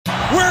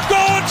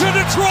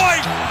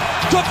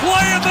to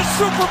play in the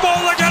Super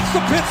Bowl against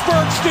the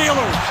Pittsburgh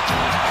Steelers.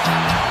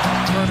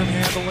 Vernon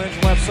handle Lynch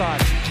left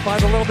side.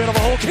 Finds a little bit of a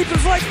hole, keeps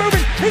his legs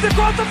moving. He's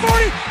across the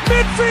 40,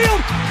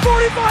 midfield,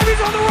 45, he's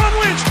on the run,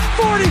 Lynch,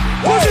 40,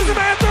 pushes him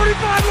at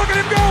 35, look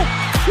at him go.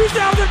 He's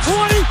down to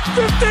 20,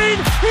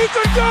 15, he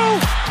could go,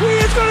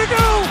 he is gonna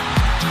go.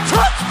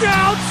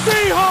 Touchdown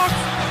Seahawks,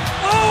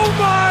 oh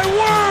my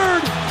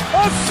word,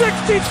 a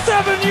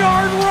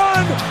 67-yard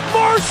run,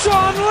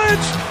 Marshawn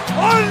Lynch,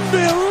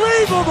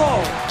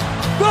 unbelievable.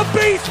 The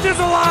beast is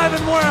alive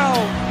and well.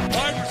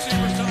 Wide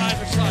receivers to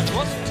either side,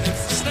 Russell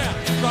takes the snap,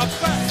 drops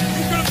back,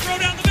 he's gonna throw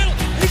down the middle,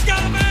 he's got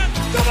a man,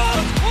 the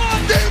ball is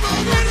caught, game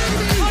over,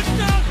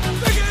 touchdown,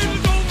 the game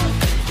is over,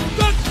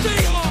 the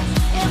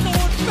Seahawks are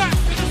going back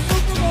to the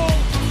Super Bowl.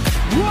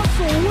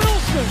 Russell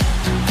Wilson,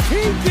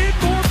 he did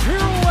more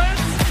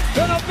pirouettes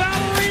than a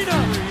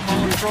ballerina.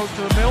 He throws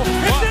to the middle,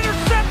 it's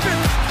intercepted,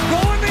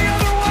 going the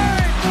other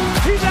way,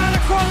 he's out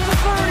across the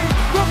 30,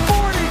 the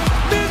 40,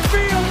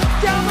 midfield,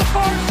 down the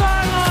far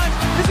sideline,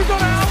 is he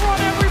gonna outrun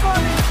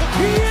everybody?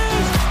 He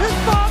is, it's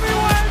Bobby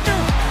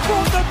Wagner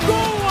from the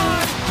goal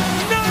line,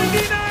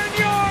 99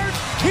 yards,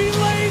 he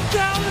lays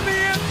down in the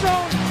end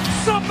zone,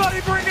 somebody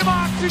bring him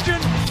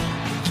oxygen.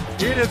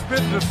 It has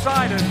been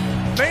decided,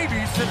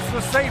 maybe since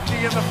the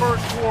safety in the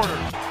first quarter.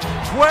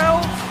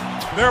 12,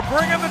 they're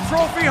bringing the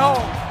trophy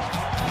home.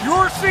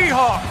 Your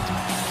Seahawks,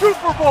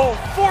 Super Bowl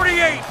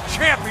 48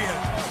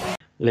 champions.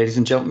 Ladies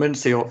and gentlemen,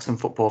 Seahawks and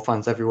football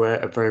fans everywhere,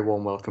 a very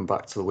warm welcome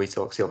back to the We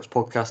Talk Seahawks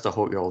podcast. I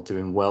hope you're all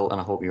doing well and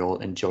I hope you're all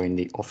enjoying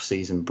the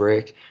off-season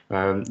break.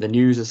 The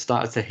news has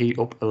started to heat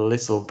up a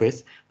little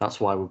bit. That's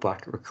why we're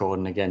back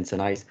recording again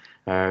tonight.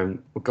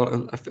 We've got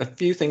a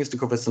few things to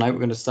cover tonight. We're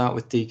going to start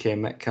with DK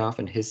Metcalf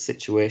and his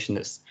situation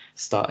that's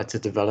started to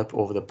develop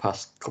over the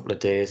past couple of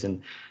days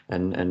and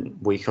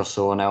week or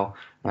so now.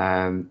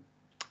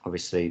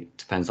 Obviously,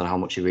 depends on how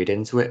much you read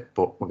into it,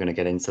 but we're going to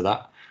get into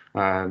that.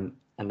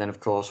 And then,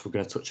 of course, we're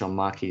going to touch on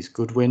Marquise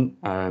Goodwin,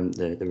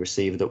 the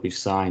receiver that we've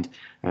signed.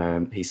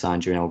 He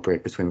signed during our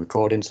break between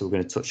recording, so we're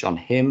going to touch on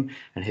him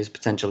and his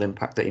potential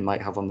impact that he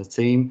might have on the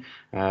team.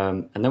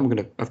 And then we're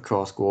going to, of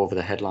course, go over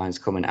the headlines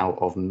coming out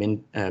of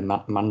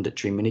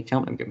mandatory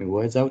minicamp. Let me get my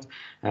words out.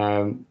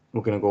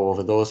 We're going to go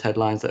over those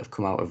headlines that have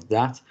come out of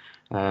that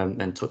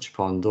and touch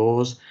upon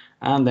those.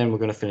 And then we're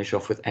going to finish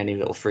off with any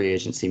little free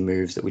agency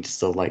moves that we'd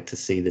still like to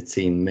see the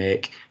team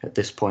make at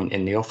this point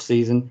in the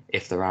off-season,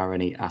 if there are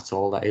any at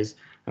all, that is.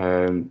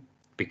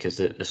 Because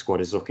the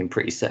squad is looking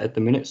pretty set at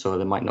the minute, so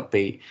there might not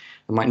be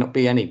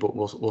any, but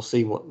we'll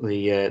see what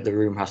the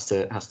room has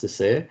to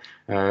say.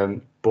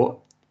 But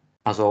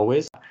as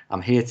always,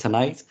 I'm here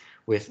tonight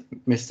with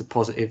Mr.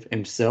 Positive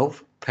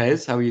himself,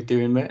 Pez. How are you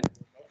doing, mate?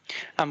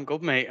 I'm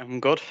good, mate. I'm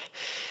good.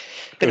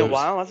 Been a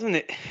while, hasn't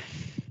it?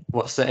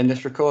 What's setting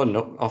this recording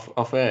up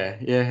off air?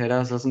 Yeah, it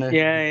has, hasn't it?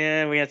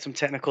 Yeah. We had some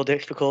technical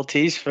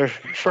difficulties for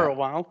a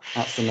while.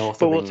 That's the north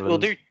but of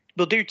England.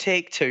 We'll do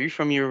take two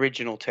from your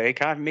original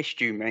take. I've missed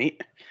you,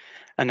 mate,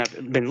 and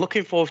I've been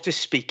looking forward to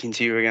speaking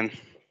to you again.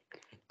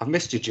 I've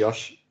missed you,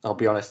 Josh. I'll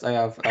be honest. I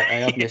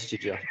have missed you,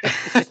 Josh.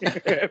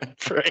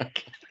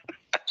 Prick.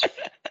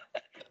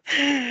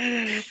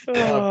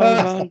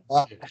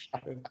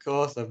 Of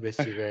course, I've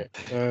missed you,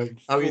 mate.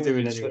 How are you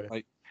doing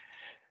anyway?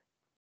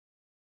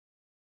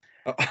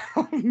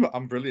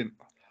 I'm brilliant.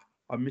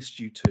 I missed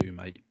you too,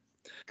 mate.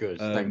 Good.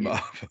 Thank you.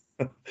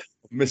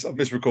 I've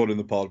missed recording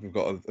the pod. We've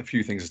got a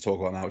few things to talk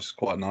about now, which is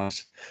quite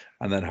nice.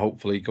 And then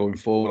hopefully going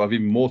forward, I've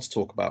even more to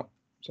talk about.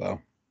 So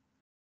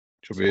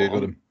should be a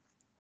good one.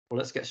 Well,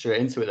 let's get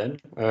straight into it then.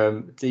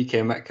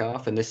 DK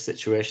Metcalf and this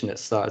situation that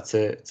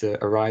started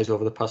to arise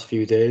over the past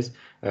few days.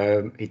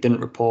 He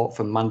didn't report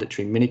for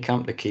mandatory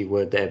minicamp, the key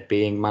word there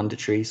being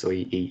mandatory, so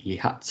he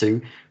had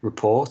to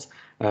report.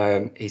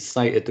 He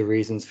cited the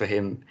reasons for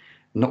him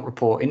not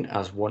reporting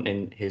as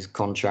wanting his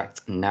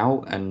contract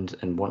now and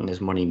wanting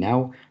his money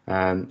now.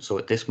 So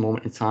at this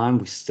moment in time,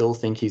 we still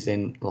think he's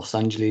in Los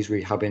Angeles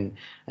rehabbing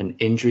an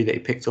injury that he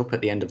picked up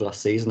at the end of last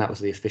season. That was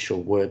the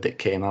official word that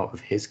came out of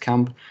his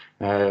camp.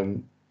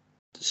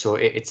 So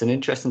it's an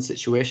interesting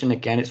situation.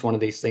 Again, it's one of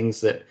these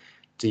things that,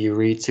 do you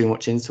read too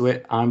much into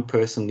it? I'm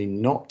personally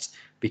not,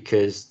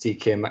 because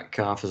DK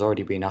Metcalf has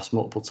already been asked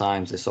multiple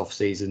times this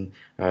offseason,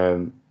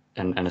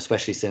 and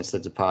especially since the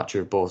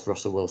departure of both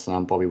Russell Wilson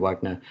and Bobby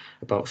Wagner,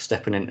 about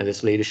stepping into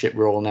this leadership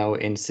role now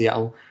in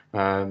Seattle.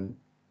 And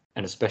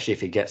especially if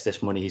he gets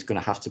this money, he's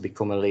going to have to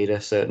become a leader,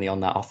 certainly on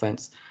that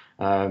offense.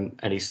 And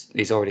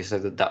he's already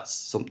said that that's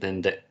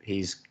something that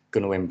he's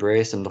going to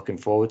embrace and looking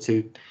forward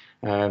to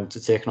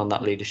taking on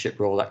that leadership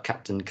role, that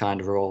captain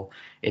kind of role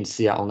in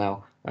Seattle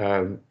now.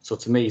 So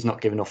to me, he's not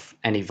giving off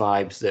any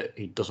vibes that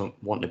he doesn't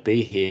want to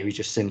be here. He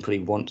just simply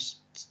wants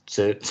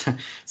to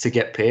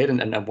get paid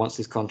and wants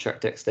his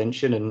contract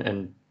extension.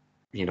 And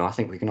I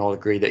think we can all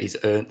agree that he's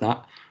earned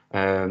that.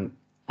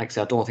 Like I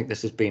said, I don't think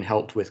this has been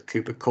helped with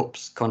Cooper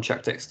Kupp's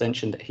contract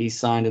extension that he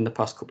signed in the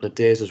past couple of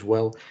days as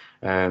well.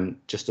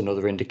 Just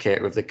another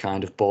indicator of the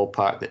kind of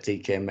ballpark that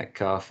DK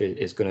Metcalf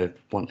is going to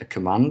want to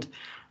command.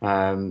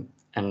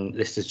 And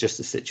this is just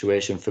a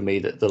situation for me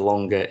that the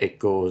longer it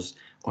goes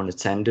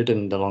unattended,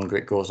 and the longer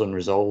it goes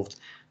unresolved,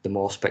 the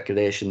more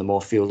speculation, the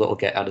more fuel that will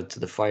get added to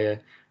the fire.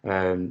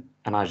 And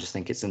I just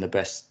think it's in the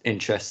best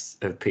interests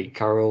of Pete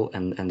Carroll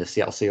and the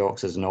Seattle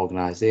Seahawks as an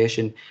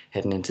organisation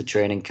heading into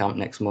training camp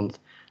next month,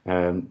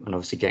 and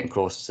obviously getting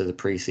closer to the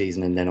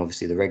preseason and then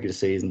obviously the regular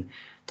season.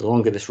 The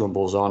longer this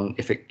rumbles on,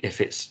 if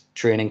it's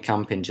training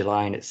camp in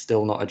July and it's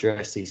still not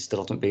addressed, he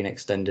still hasn't been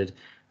extended,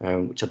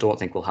 which I don't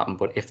think will happen.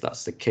 But if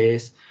that's the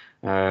case,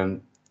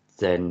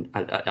 then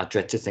I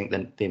dread to think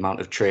that the amount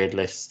of trade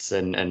lists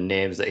and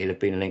names that he'd have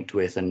been linked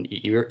with, and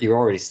you're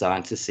already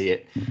starting to see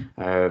it.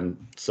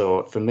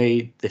 So for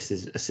me, this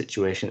is a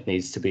situation that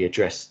needs to be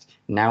addressed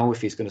now.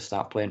 If he's going to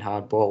start playing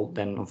hardball,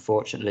 then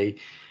unfortunately,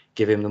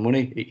 give him the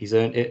money. He's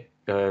earned it.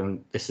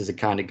 This is the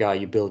kind of guy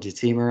you build your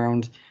team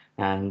around,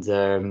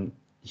 and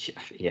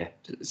yeah.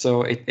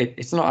 So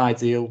it's not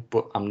ideal,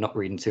 but I'm not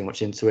reading too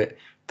much into it.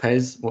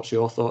 Pez, what's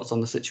your thoughts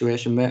on the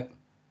situation, mate?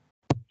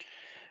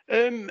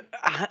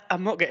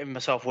 I'm not getting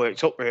myself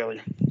worked up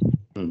really,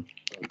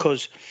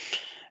 because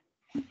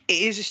it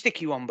is a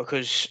sticky one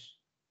because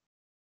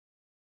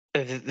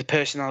of the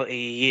personality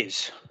he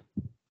is.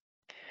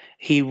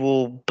 He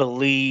will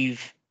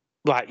believe,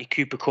 like your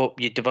Cooper Kupp,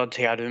 your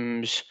Devontae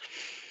Adams.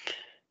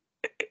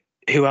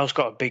 Who else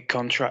got a big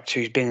contract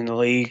who's been in the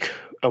league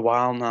a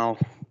while now?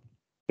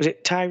 Was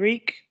it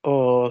Tyreek,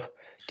 or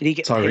did he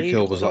get paid? Tyreek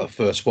Hill was like the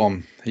first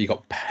one. He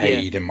got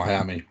paid in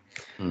Miami.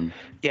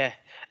 Yeah,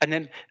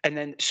 and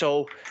then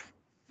so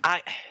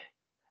I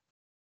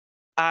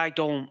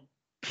don't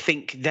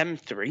think them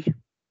three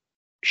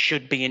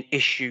should be an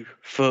issue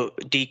for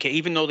DK,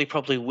 even though they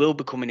probably will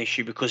become an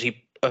issue because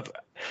of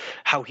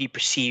how he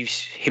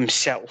perceives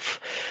himself.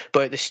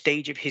 But at the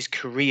stage of his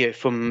career,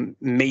 from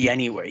me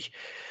anyway,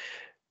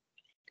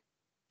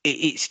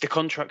 it's the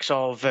contracts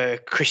of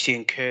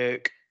Christian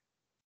Kirk,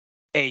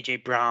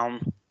 AJ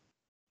Brown,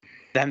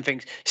 them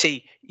things.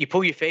 See, you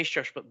pull your face,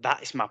 Josh, but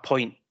that is my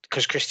point,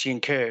 because Christian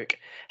Kirk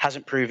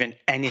hasn't proven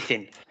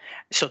anything.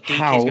 So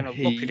DK's going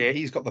to look at it.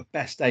 He's got the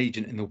best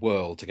agent in the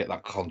world to get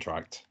that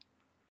contract.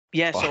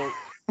 Yeah, so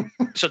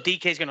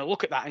DK's going to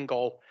look at that and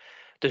go,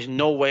 there's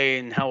no way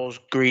in hell's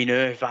green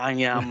earth I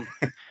am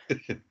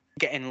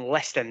getting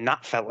less than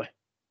that fella.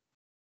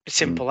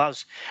 Simple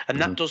as.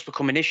 And that does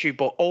become an issue.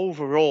 But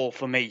overall,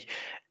 for me,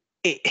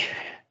 it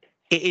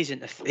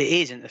isn't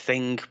a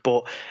thing,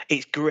 but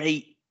it's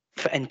great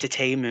for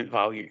entertainment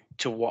value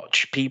to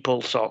watch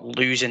people start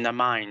losing their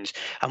minds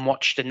and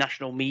watch the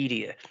national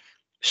media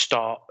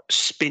start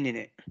spinning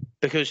it,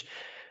 because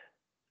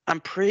I'm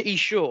pretty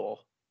sure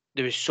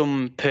there is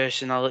some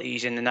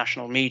personalities in the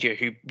national media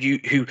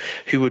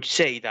who would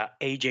say that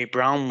AJ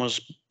Brown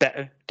was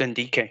better than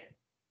DK.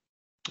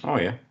 Oh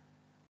yeah.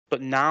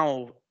 But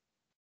now,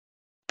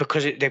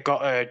 because they've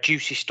got a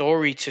juicy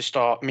story to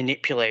start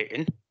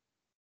manipulating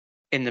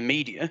in the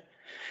media,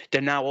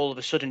 then now all of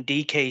a sudden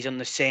DK's on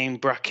the same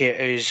bracket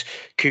as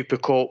Cooper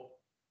Kupp,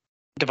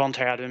 Devontae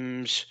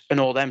Adams, and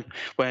all them,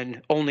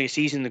 when only a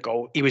season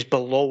ago he was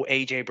below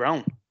AJ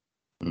Brown,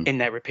 in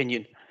their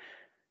opinion.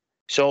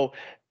 So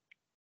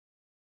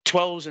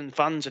 12s and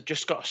fans have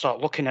just got to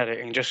start looking at it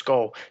and just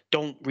go,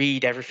 don't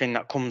read everything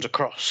that comes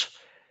across.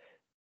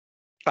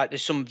 Like,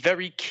 there's some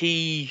very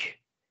key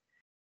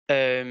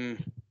NFL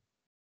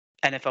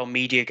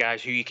media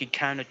guys who you can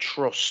kind of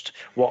trust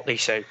what they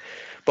say,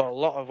 but a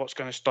lot of what's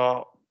going to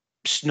start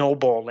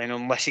snowballing,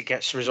 unless it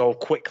gets resolved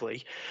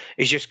quickly,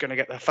 is just going to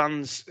get the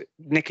fans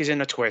knickers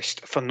in a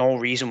twist for no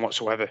reason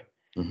whatsoever,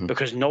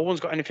 because no one's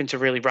got anything to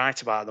really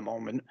write about at the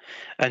moment,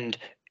 and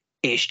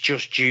it's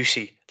just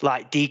juicy.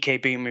 Like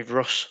DK being with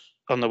Russ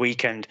on the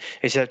weekend,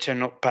 instead of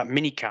turning up at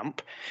minicamp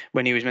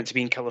when he was meant to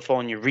be in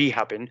California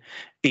rehabbing,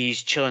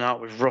 he's chilling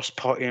out with Russ,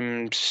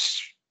 putting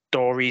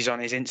stories on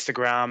his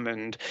Instagram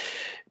and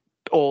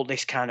all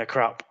this kind of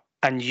crap.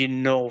 And you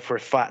know for a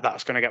fact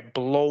that's going to get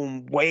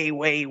blown way,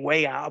 way,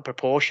 way out of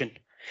proportion.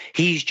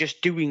 He's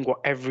just doing what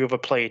every other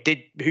player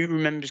did. Who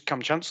remembers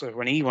Cam Chancellor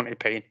when he wanted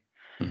paying?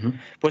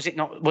 Was it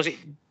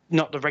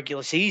not the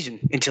regular season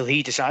until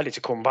he decided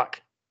to come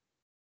back?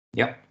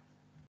 Yeah.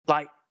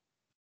 Like,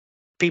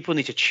 people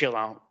need to chill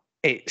out.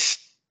 It's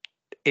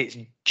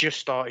just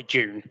started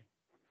June.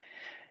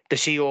 The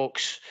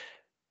Seahawks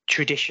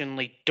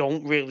traditionally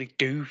don't really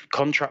do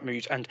contract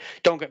moves, and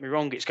don't get me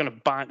wrong, it's going to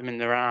bite them in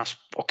their ass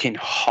fucking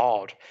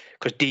hard,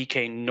 because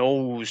DK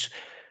knows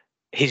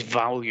his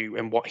value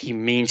and what he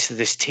means to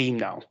this team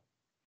now.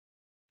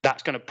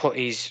 That's going to put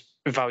his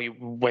value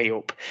way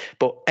up.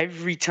 But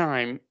every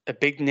time a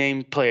big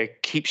name player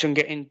keeps on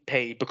getting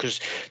paid,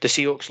 because the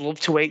Seahawks love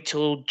to wait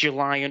till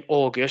July and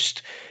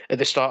August at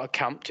the start of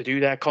camp to do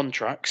their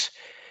contracts,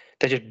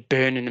 they're just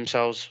burning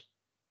themselves.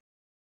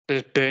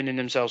 They're burning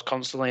themselves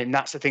constantly, and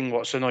that's the thing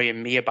what's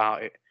annoying me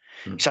about it.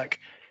 It's like,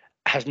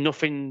 has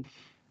nothing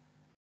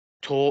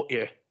taught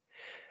you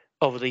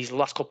over these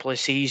last couple of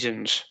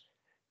seasons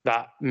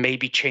that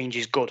maybe change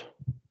is good?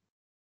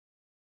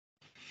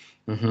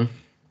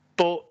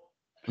 But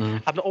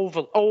I'm not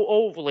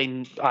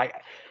overly, like,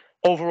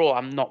 overall,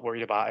 I'm not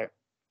worried about it.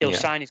 He'll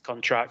sign his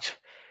contract.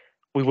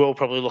 We will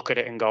probably look at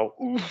it and go,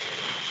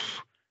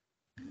 oof.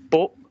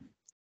 But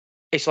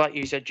it's like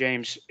you said,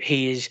 James.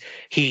 He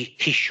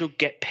should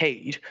get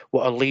paid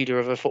what a leader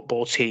of a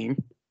football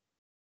team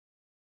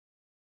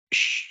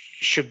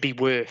should be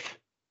worth.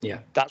 Yeah.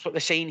 That's what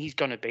they're saying he's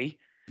going to be.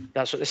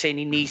 That's what they're saying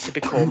he needs to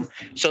become.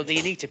 So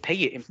they need to pay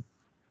him.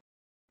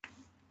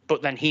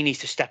 But then he needs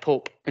to step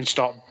up and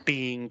start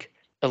being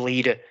a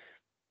leader.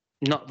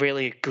 Not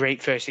really a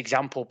great first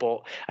example,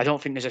 but I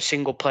don't think there's a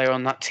single player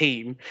on that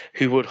team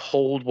who would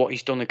hold what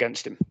he's done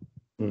against him.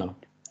 No.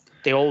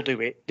 They all do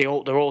it. They're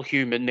all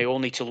human. They all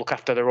need to look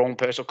after their own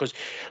person. Because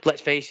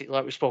let's face it,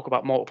 like we spoke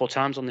about multiple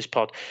times on this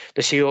pod,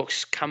 the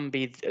Seahawks can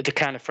be the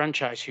kind of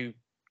franchise who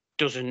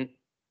doesn't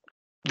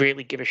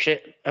really give a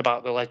shit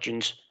about the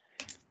legends.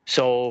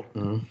 So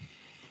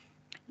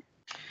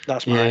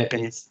that's my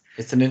opinion.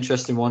 It's an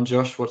interesting one,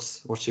 Josh.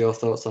 What's your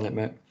thoughts on it,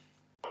 mate?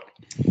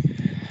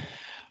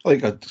 I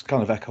think I just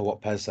kind of echo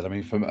what Pez said. I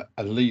mean, from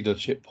a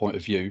leadership point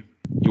of view,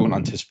 you wouldn't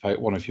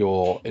anticipate one of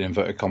your, in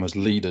inverted commas,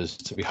 leaders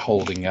to be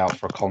holding out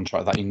for a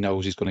contract that he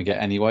knows he's going to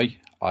get anyway.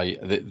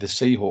 The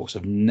Seahawks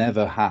have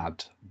never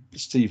had,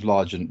 Steve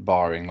Largent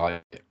barring,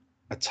 like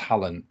a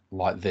talent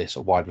like this,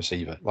 a wide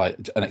receiver,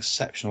 like an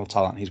exceptional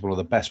talent. He's one of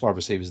the best wide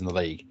receivers in the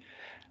league.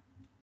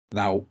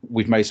 Now,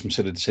 we've made some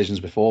silly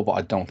decisions before, but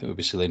I don't think we'd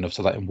be silly enough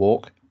to let him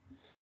walk.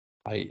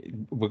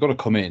 We're going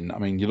to come in. I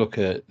mean, you look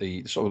at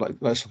the sort of like,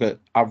 let's look at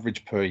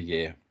average per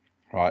year,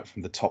 right,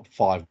 from the top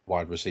 5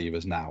 wide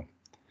receivers now.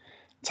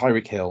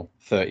 Tyreek Hill,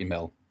 30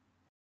 mil.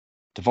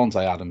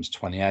 Devontae Adams,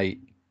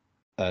 28.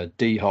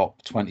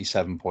 D-Hop,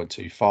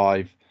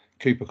 27.25.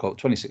 Cooper Kupp,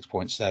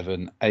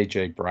 26.7.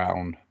 AJ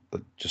Brown,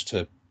 just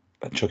to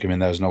chuck him in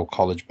there as an old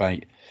college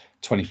mate,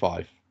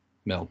 25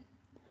 mil.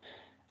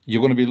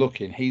 You're going to be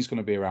looking, he's going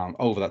to be around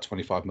over that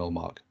 25 mil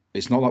mark.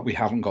 It's not like we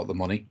haven't got the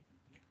money.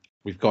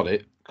 We've got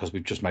it because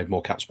we've just made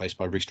more cap space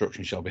by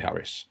restructuring Shelby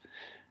Harris.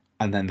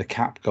 And then the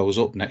cap goes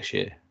up next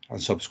year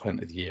and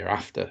subsequently the year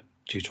after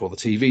due to all the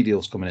TV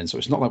deals coming in. So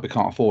it's not like we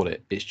can't afford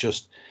it. It's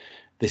just,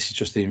 this is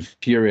just the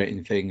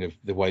infuriating thing of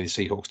the way the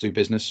Seahawks do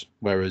business.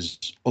 Whereas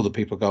other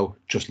people go,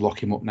 just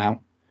lock him up now.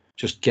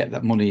 Just get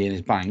that money in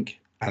his bank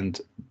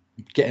and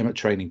get him at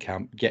training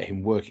camp, get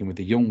him working with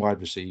the young wide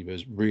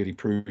receivers, really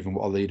proving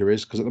what a leader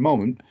is. Because at the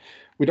moment,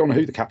 we don't know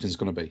who the captain's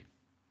going to be.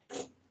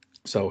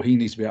 So he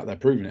needs to be out there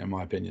proving it, in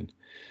my opinion.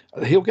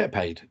 He'll get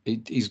paid.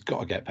 He's got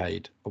to get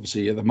paid.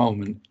 Obviously, at the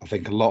moment, I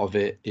think a lot of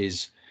it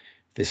is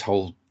this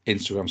whole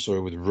Instagram story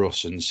with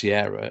Russ and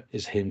Sierra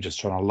is him just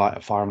trying to light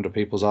a fire under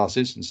people's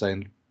asses and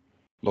saying,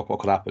 look what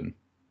could happen.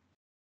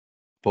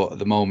 But at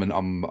the moment,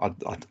 I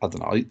don't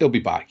know. He'll be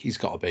back. He's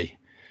got to be.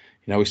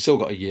 You know, he's still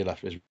got a year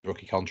left of his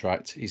rookie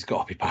contract. He's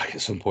got to be back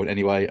at some point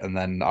anyway. And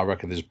then I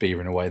reckon there's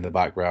beavering away in the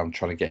background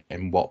trying to get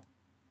him what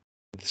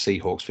the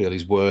Seahawks feel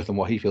he's worth and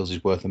what he feels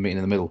he's worth and meeting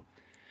in the middle.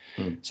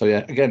 So,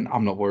 yeah, again,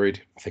 I'm not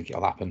worried. I think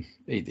it'll happen.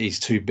 He's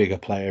too big a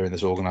player in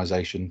this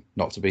organisation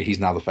not to be. He's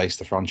now the face of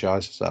the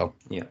franchise. So,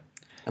 yeah.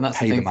 And that's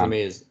the thing for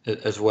me is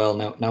as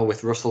well. Now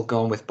with Russell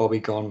gone, with Bobby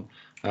gone,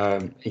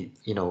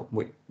 you know,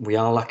 we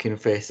are lacking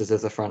faces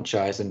as a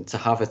franchise. And to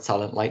have a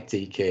talent like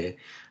DK,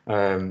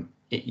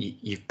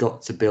 you've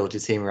got to build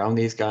your team around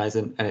these guys.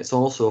 And it's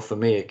also, for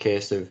me, a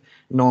case of,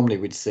 normally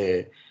we'd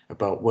say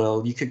about,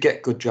 well, you could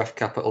get good draft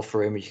capital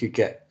for him. You could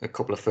get a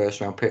couple of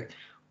first-round picks.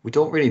 We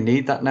don't really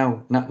need that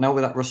now. Now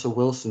with that Russell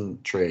Wilson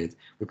trade,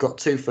 we've got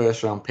 2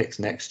 first-round picks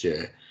next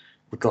year.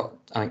 We've got,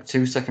 I think,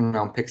 2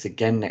 second-round picks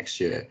again next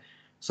year.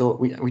 So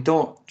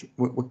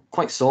we're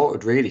quite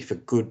sorted really for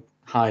good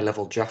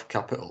high-level draft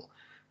capital.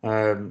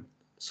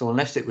 So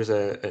unless it was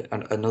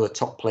another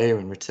top player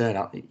in return,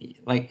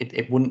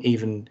 it wouldn't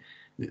even,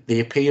 the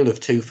appeal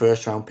of 2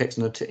 first-round picks,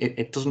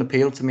 it doesn't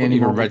appeal to me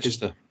anymore. Even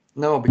register.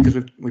 No, because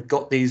we've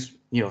got these,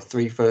 you know,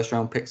 3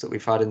 first-round picks that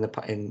we've had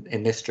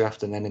in this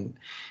draft and then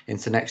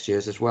into next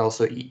year's as well.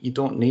 So you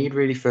don't need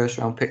really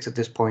first-round picks at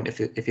this point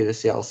if you're the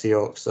Seattle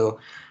Seahawks. So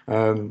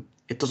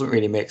it doesn't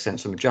really make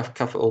sense from a draft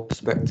capital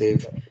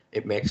perspective.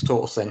 It makes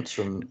total sense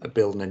from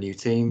building a new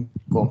team.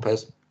 Go on,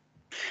 Pez.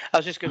 I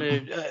was just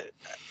going to,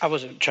 I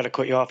wasn't trying to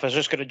cut you off. I was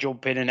just going to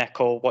jump in and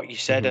echo what you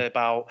said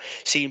about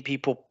seeing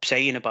people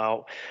saying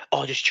about,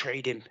 oh, just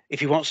trade him. If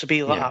he wants to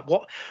be like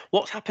that,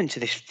 what's happened to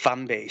this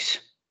fan base?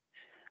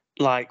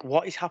 Like,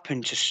 what has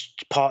happened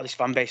to part of this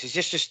fan base? Is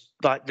this just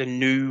like the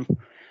newer,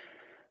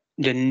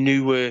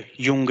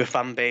 younger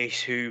fan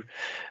base who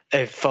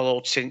have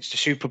followed since the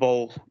Super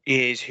Bowl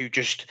years, who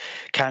just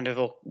kind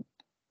of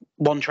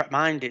one-track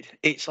minded?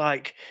 It's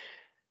like,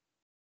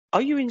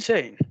 are you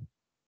insane?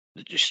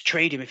 Just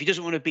trade him. If he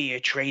doesn't want to be here,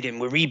 trade him.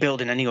 We're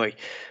rebuilding anyway.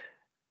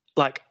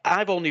 Like,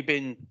 I've only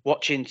been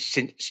watching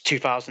since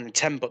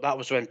 2010, but that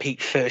was when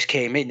Pete first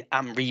came in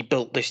and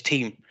rebuilt this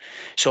team.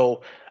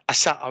 So I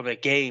sat on a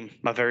game,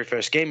 my very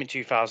first game in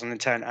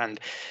 2010, and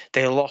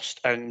they lost,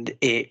 and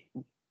it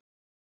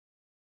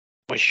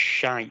was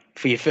shite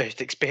for your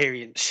first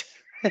experience,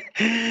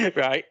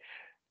 right?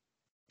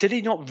 Did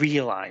he not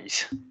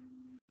realise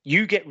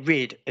you get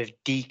rid of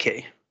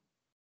DK?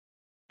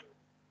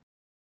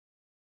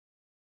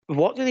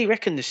 What do they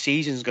reckon the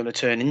season's going to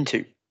turn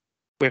into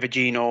with a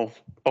Geno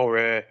or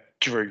a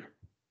Drew?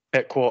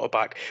 at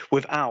quarterback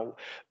without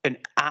an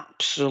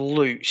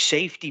absolute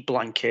safety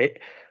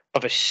blanket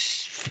of a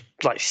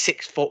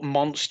 6 foot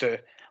monster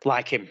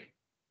like him.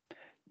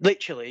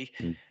 Literally,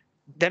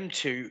 them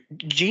two.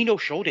 Gino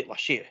showed it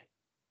last year.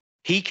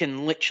 He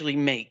can literally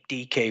make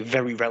DK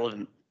very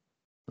relevant.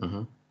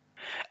 Mm-hmm.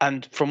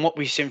 And from what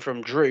we've seen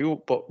from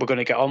Drew, but we're going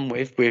to get on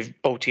with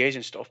OTAs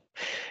and stuff,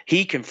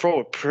 he can throw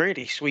a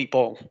pretty sweet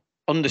ball.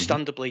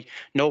 Understandably,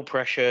 no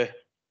pressure.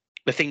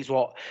 The things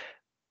what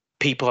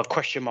people have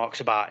question marks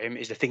about him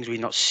is the things we've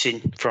not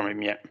seen from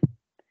him yet.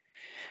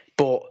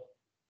 But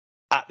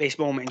at this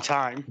moment in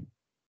time,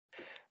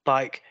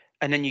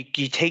 and then you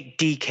take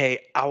DK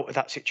out of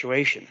that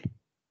situation.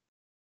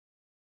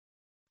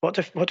 What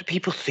do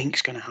people think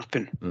is going to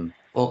happen?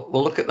 Well,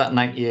 we'll look at that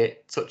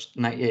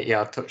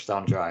 98-yard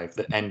touchdown drive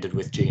that ended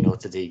with Gino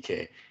to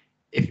DK.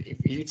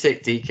 If you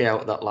take DK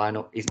out of that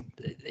lineup,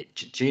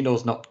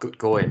 Gino's not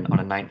going on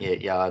a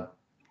 98-yard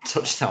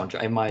touchdown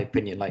drive, in my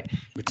opinion. Like,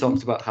 we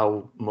talked about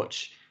how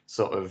much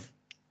sort of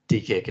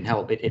DK can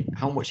help,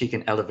 how much he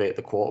can elevate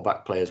the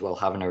quarterback play as well,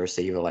 having a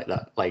receiver like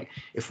that. Like,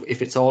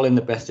 if it's all in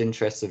the best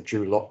interests of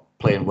Drew Lock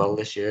playing well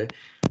this year,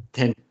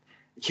 then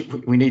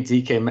we need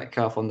DK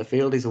Metcalf on the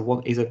field. He's a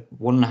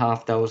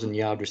 1,500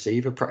 yard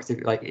receiver,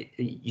 practically. Like,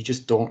 you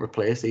just don't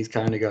replace these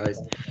kind of guys.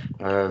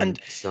 And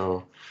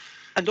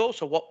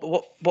also,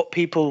 what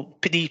people,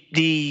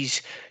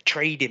 these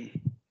trading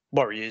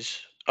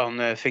warriors on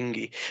their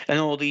thingy, and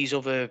all these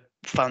other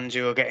fans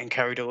who are getting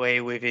carried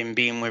away with him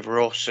being with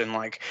Russ and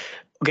like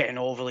getting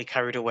overly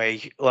carried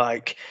away,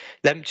 like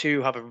them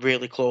two have a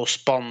really close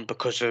bond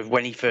because of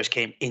when he first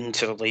came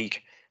into the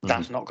league.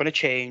 That's not going to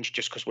change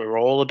just because we're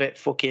all a bit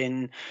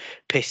fucking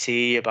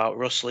pissy about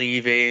Russ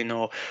leaving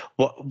or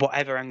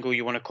whatever angle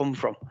you want to come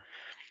from.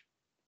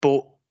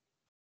 But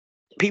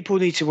people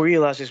need to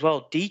realise as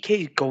well, DK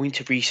is going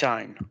to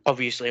re-sign,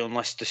 obviously,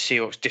 unless the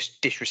Seahawks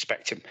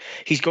disrespect him.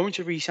 He's going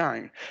to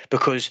re-sign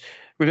because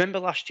remember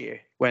last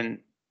year when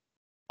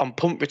on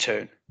punt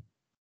return,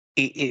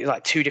 he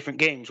like 2 different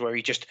games where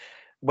he just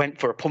went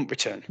for a punt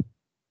return.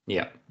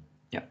 Yeah.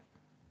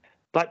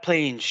 Like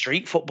playing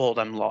street football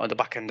them lot at the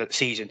back end of the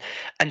season.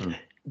 And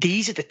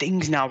these are the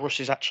things now Russ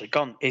has actually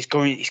gone. It's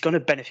going to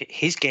benefit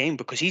his game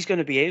because he's going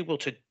to be able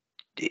to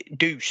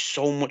do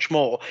so much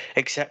more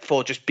except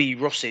for just be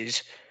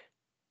Russ's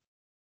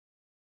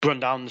run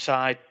down the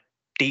side,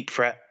 deep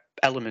threat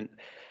element.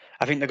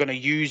 I think they're going to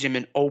use him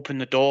and open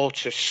the door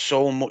to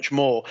so much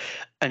more.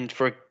 And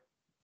for a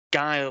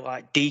guy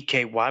like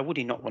DK, why would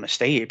he not want to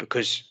stay here?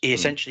 Because he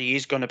essentially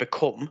is going to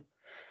become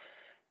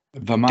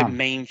the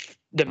man.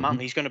 The man.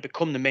 He's going to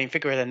become the main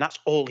figure, and that's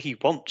all he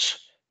wants.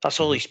 That's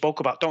all he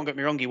spoke about. Don't get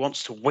me wrong, he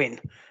wants to win.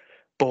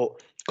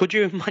 But could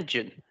you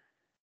imagine,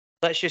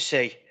 let's just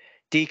say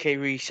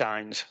DK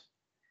re-signs,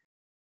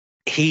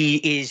 he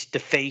is the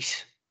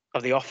face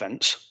of the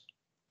offense,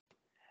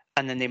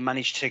 and then they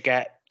manage to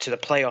get to the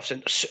playoffs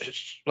and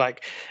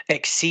like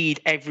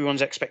exceed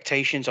everyone's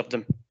expectations of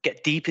them,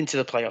 get deep into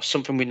the playoffs,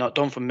 something we've not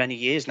done for many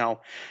years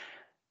now.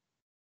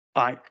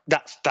 Like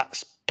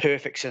that's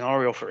perfect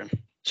scenario for him.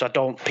 So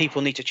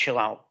people need to chill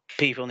out.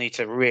 People need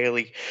to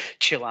really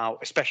chill out,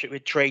 especially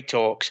with trade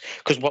talks,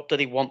 because what do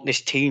they want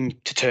this team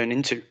to turn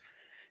into?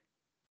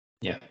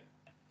 Yeah.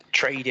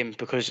 Trade him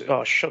because,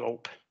 shut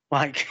up.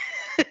 Like,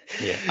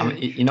 yeah, I mean,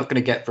 you're not going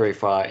to get very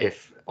far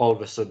if all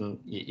of a sudden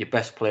your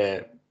best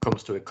player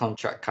comes to a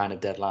contract kind of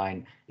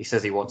deadline. He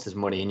says he wants his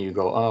money, and you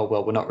go, "Oh,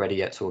 well, we're not ready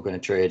yet, so we're going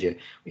to trade you."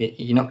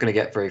 You're not going to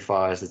get very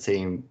far as the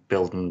team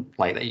building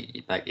like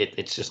that.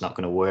 It's just not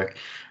going to work.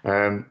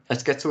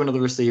 Let's get to another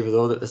receiver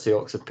though that the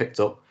Seahawks have picked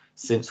up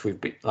since we've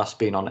last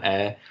been on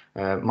air.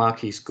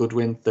 Marquise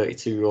Goodwin,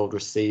 32-year-old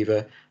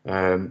receiver.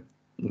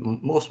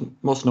 Most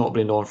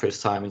notably known for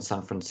his time in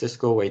San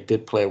Francisco, where he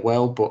did play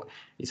well, but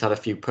he's had a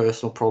few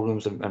personal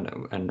problems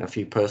and a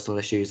few personal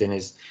issues in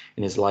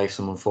his life,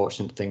 some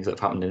unfortunate things that have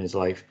happened in his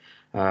life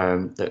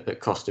that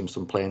cost him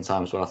some playing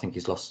time as well. I think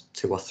he's lost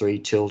 2 or 3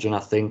 children, I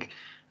think,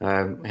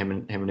 him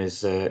and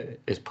his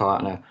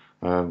partner,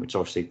 which is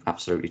obviously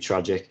absolutely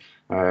tragic.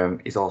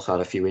 He's also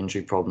had a few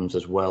injury problems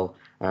as well.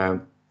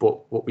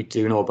 But what we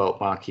do know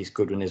about Marquise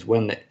Goodwin is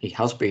when he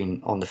has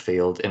been on the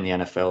field in the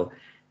NFL,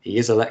 he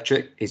is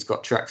electric. He's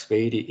got track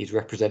speed. He's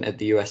represented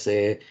the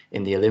USA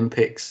in the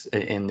Olympics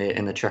in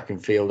the track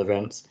and field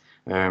events.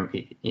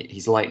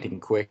 He's lightning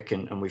quick,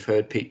 and we've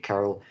heard Pete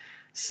Carroll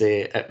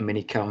say at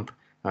minicamp,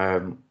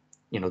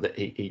 that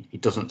he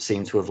doesn't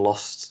seem to have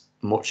lost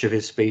much of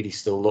his speed. He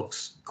still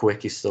looks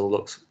quick. He still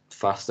looks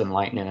fast and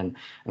lightning.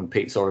 And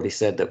Pete's already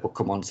said that we'll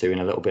come on to in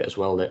a little bit as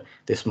well that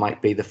this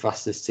might be the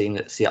fastest team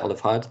that Seattle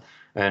have had,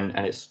 and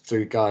it's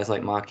through guys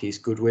like Marquise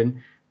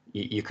Goodwin.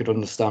 You could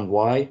understand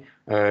why.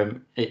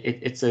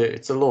 It's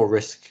a low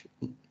risk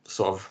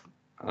sort of.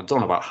 I don't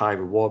know about high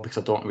reward because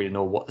I don't really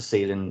know what the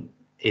ceiling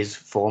is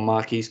for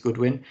Marquise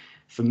Goodwin.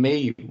 For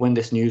me, when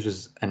this news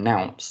was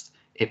announced,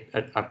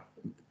 the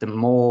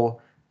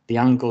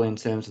angle in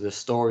terms of the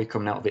story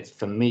coming out of it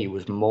for me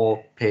was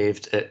more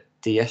paved at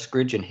Dee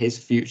Eskridge and his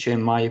future,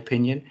 in my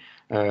opinion.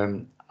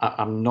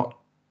 I'm not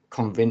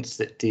convinced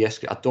that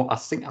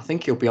Eskridge. I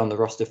think he'll be on the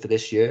roster for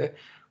this year,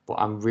 but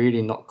I'm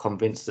really not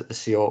convinced that the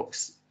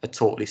Seahawks are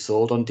totally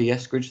sold on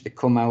Eskridge. They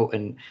come out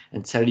and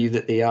tell you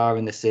that they are,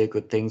 and they say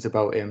good things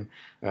about him.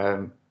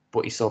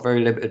 But he saw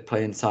very limited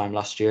playing time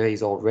last year.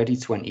 He's already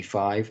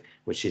 25,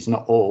 which is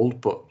not old,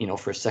 but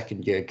for a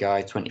second-year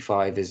guy,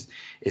 25 is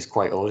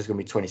quite old. He's going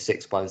to be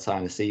 26 by the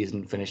time the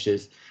season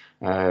finishes.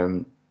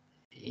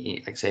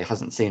 Like I say,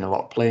 hasn't seen a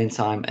lot of playing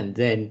time, and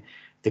then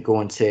they go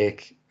and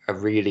take a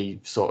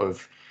really sort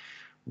of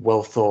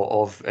well thought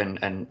of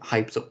and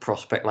hyped up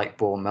prospect like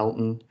Bo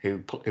Melton, who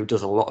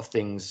does a lot of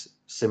things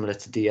similar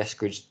to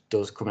Eskridge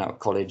does coming out of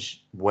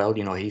college. Well,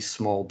 he's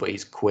small, but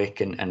he's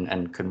quick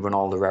and can run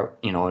all the route,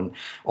 and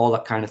all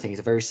that kind of thing. He's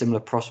a very similar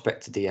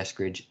prospect to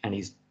Eskridge, and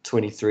he's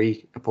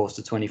 23 opposed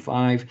to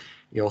 25.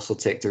 You also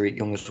take Derek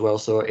Young as well.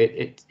 So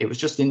it was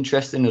just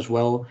interesting as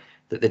well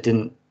that they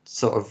didn't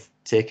sort of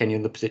take any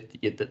other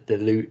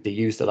they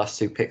used the last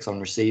 2 picks on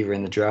receiver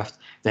in the draft.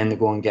 Then they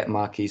go and get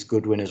Marquise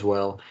Goodwin as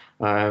well.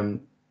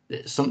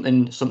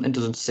 Something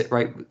doesn't sit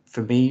right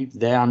for me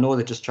there. I know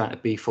they're just trying to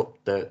beef up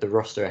the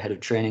roster ahead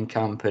of training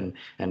camp and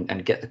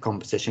get the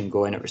competition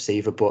going at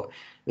receiver, but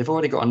they've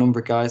already got a number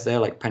of guys there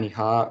like Penny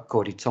Hart,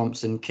 Cody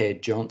Thompson,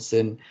 Cade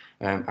Johnson,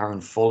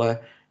 Aaron Fuller.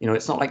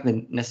 It's not like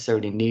they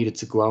necessarily needed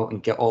to go out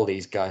and get all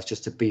these guys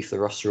just to beef the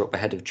roster up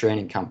ahead of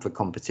training camp for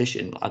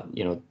competition. I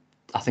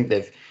think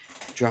they've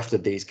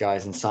drafted these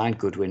guys and signed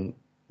Goodwin,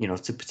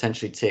 to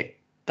potentially take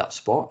that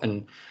spot.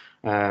 And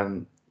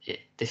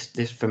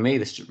this for me,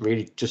 this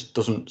really just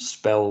doesn't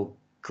spell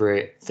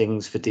great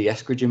things for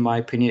Eskridge, in my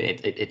opinion.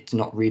 It's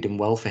not reading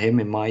well for him,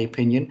 in my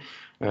opinion.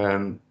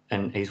 And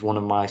he's one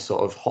of my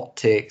sort of hot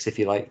takes, if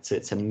you like,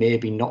 to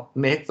maybe not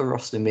make the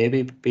roster,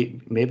 maybe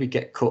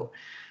get cut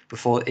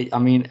before.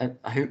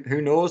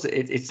 Who knows?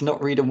 It's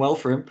not reading well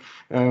for him.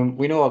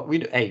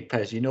 Hey,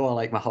 Pez, I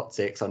like my hot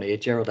takes on here.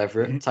 Gerald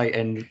Everett, tight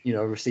end,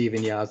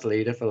 receiving yards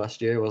leader for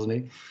last year, wasn't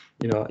he?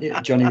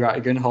 Johnny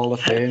Rattigan, Hall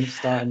of Fame,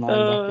 starting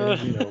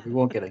linebacker. We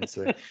won't get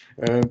into it.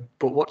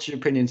 But what's your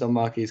opinions on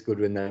Marquise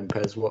Goodwin then,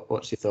 Pez?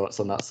 What's your thoughts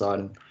on that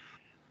side?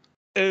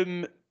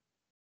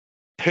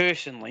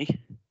 Personally,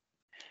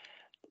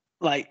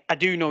 I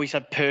do know he's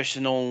had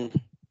personal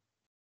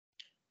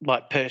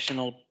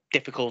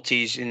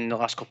difficulties in the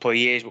last couple of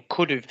years, what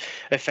could have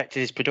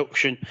affected his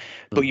production.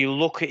 But you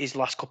look at his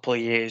last couple of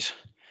years,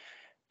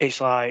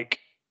 it's like,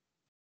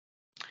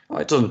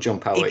 it doesn't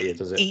jump out at you,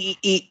 does it?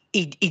 He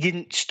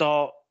didn't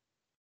start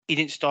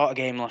a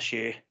game last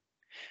year,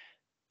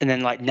 and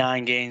then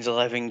 9 games,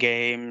 11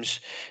 games.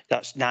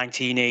 That's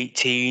 19,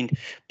 18.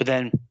 But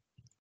then,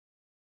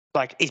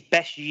 his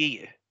best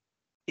year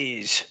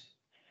is,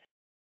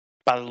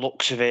 by the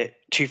looks of it,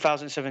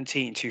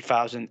 2017,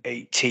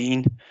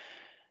 2018.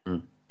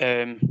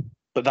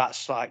 But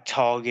that's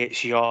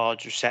targets,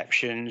 yards,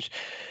 receptions.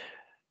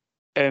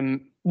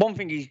 One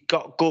thing he's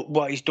got good,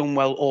 what he's done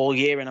well all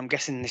year, and I'm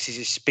guessing this is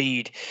his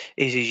speed,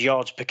 is his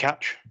yards per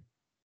catch.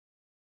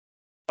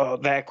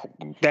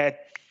 They're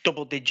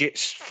double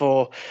digits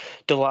for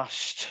the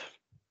last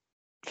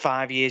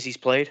 5 years he's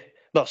played.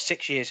 Well,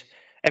 6 years.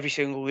 Every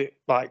single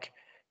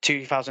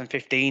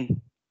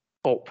 2015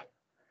 up.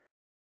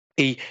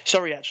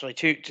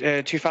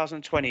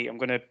 2020. I'm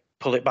going to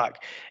pull it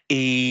back.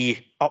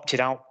 He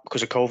opted out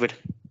because of COVID.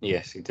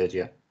 Yes, he did.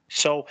 Yeah.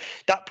 So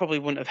that probably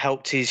wouldn't have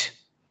helped his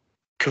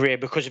career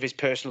because of his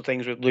personal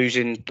things with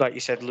losing, like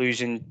you said,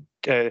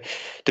 the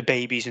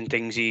babies and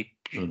things.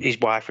 His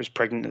wife was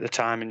pregnant at the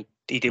time, and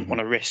he didn't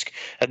want to risk,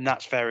 and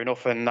that's fair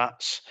enough, and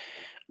that's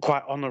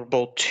quite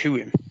honourable to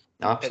him.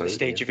 Absolutely, at the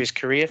stage of his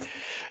career.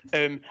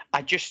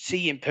 I just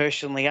see him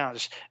personally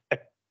as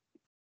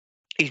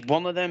he's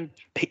one of them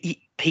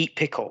Pete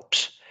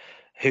pickups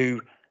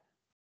who,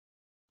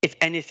 if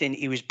anything,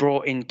 he was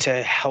brought in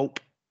to help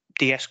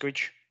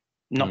Eskridge,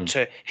 not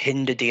to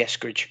hinder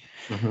Eskridge.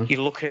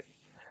 You look at,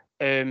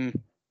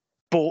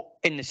 but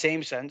in the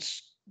same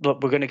sense,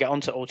 look, we're going to get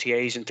onto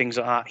OTAs and things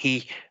like that.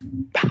 He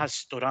has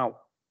stood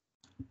out.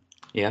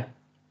 Yeah.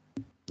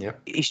 Yeah.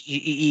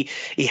 He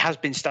has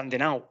been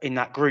standing out in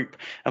that group,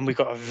 and we've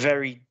got a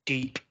very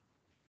deep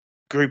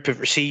group of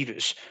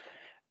receivers.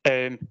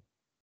 I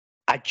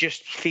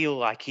just feel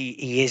like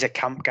he is a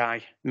camp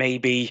guy,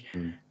 maybe,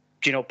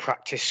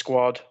 practice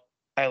squad,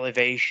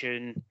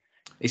 elevation.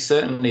 He's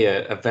certainly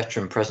a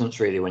veteran presence,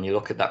 really, when you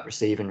look at that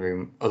receiving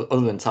room.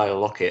 Other than Tyler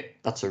Lockett,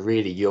 that's a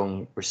really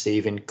young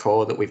receiving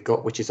core that we've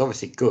got, which is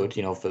obviously good,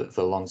 for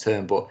the long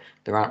term, but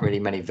there aren't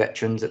really many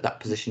veterans at that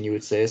position, you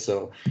would say.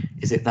 So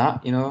is it that,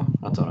 I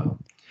don't know.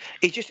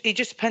 It just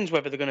depends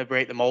whether they're going to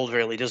break the mold,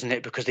 really, doesn't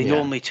it? Because they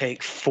normally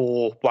take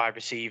 4 wide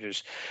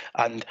receivers.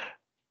 And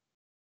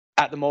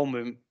at the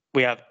moment,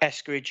 we have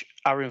Eskridge,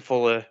 Aaron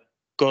Fuller,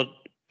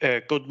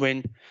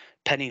 Goodwin,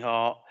 Penny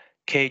Hart,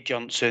 Cade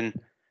Johnson,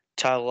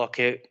 Tyler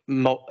Lockett,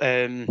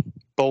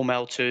 Bo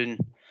Melton,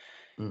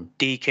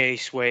 DK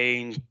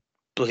Swain.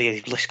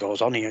 Bloody list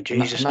goes on here,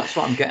 Jesus. And that's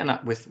what I'm getting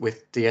at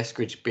with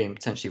Eskridge being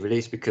potentially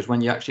released, because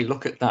when you actually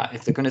look at that,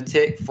 if they're going to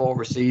take 4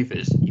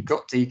 receivers, you've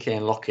got DK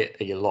and Lockett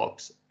are your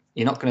logs.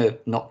 You're not going to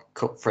not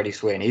cut Freddie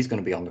Swain. He's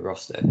going to be on the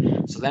roster.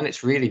 So then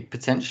it's really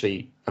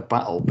potentially a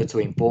battle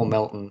between Bo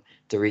Melton,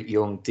 Derek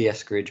Young, D.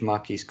 Eskridge,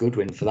 Marquise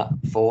Goodwin for that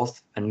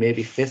 4th and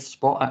maybe 5th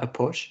spot at a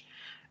push.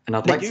 And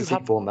I'd like to see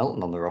Bo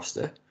Melton on the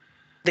roster.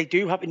 They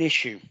do have an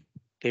issue.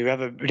 They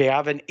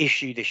have an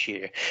issue this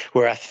year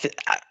where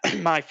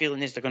my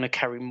feeling is they're going to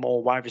carry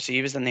more wide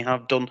receivers than they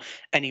have done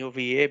any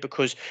other year,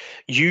 because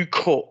you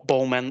cut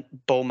Bo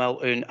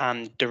Melton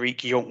and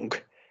Derek Young,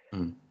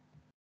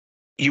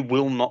 you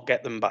will not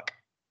get them back.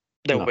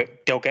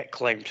 They'll get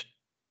claimed,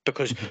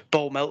 because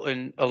Bo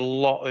Melton, a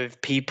lot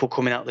of people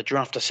coming out of the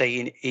draft are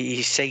saying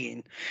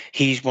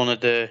he's one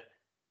of the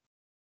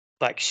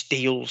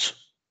steals.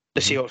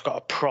 The Seahawks got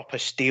a proper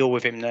steal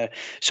with him there.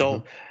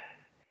 So.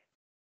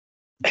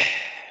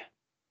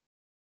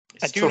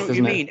 I do know what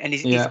you mean, and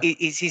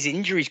it's his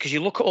injuries, because you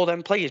look at all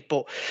them players.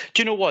 But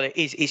do you know what it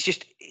is? It's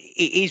just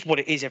it is what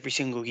it is every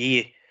single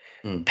year.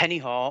 Penny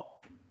Hart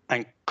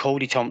and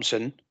Cody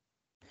Thompson,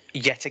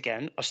 yet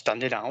again, are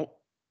standing out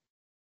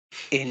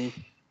in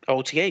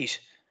OTAs.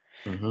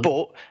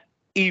 But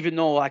even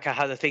though I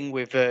had a thing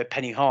with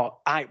Penny Hart,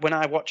 when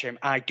I watch him,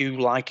 I do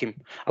like him.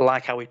 I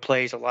like how he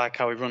plays. I like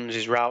how he runs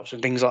his routes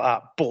and things like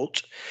that.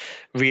 But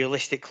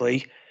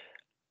realistically,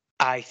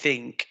 I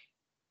think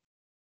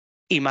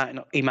he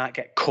might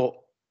get cut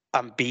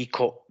and be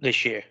cut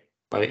this year.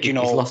 Well, he's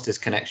lost his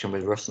connection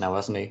with Russ now,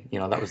 hasn't he?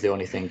 That was the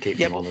only thing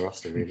keeping him on the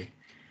roster, really.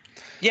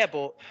 Yeah,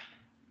 but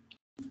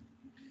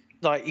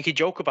you could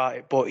joke about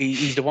it, but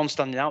he's the one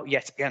standing out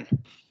yet again.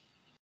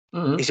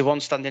 He's the one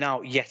standing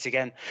out yet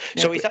again.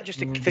 Yeah, so is that just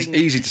a thing? It's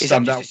easy to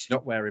stand out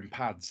not wearing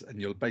pads, and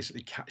you're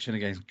basically catching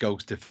against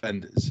ghost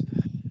defenders.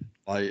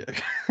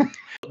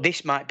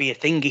 This might be a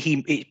thing.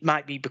 It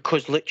might be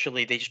because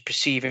literally they just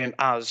perceive him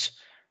as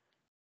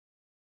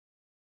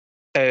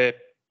a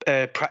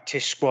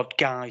practice squad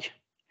guy,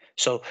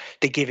 so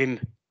they give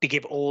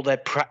all their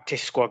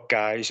practice squad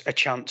guys a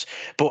chance.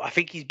 But I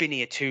think he's been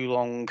here too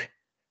long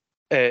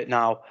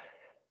now.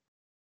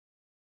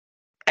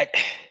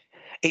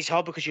 It's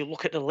hard because you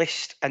look at the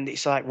list and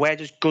it's like, where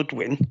does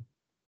Goodwin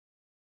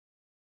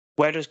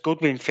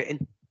fit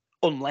in?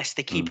 Unless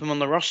they keep him on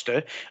the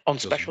roster on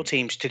special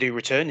teams to do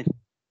returning.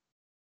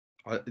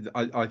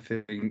 I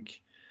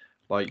think,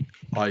 I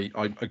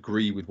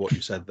agree with what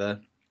you said there.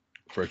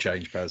 For a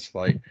change, Pez.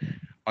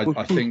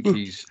 I think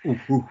he's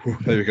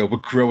there we go. We're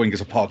growing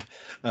as a pod.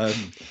 I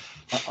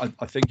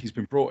think he's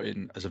been brought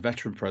in as a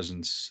veteran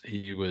presence.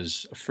 He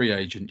was a free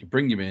agent. You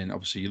bring him in.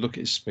 Obviously, you look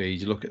at his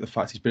speed. You look at the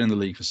fact he's been in the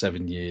league for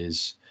 7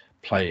 years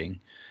playing.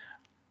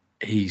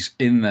 He's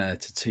in there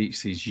to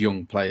teach these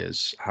young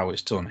players how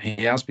it's done.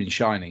 He has been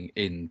shining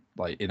in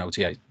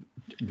OTA.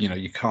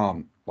 You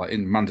can't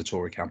in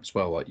mandatory camp as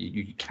well.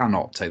 You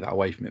cannot take that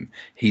away from him.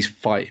 He's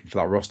fighting for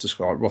that roster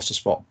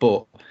spot,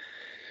 but.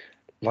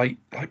 Like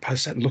I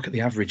said, look at the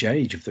average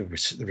age of the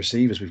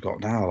receivers we've got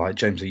now. Like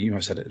James Lee, you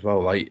have said it as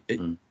well. I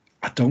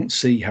don't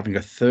see having a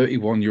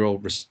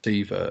 31-year-old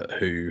receiver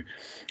who,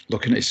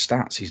 looking at his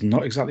stats, he's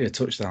not exactly a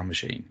touchdown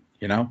machine.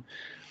 There's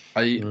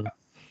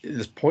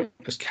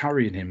pointless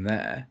carrying him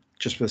there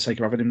just for the sake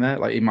of having him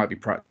there. He might be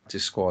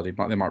practice squad. They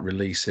might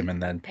release him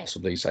and then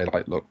possibly say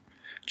look,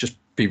 just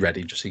be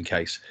ready just in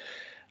case.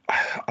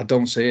 I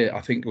don't see it.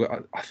 I think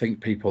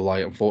people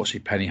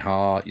unfortunately Penny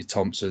Hart, your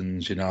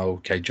Thompsons,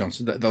 Cade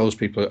Johnson, those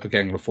people are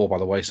again going to fall by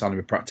the wayside in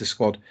the practice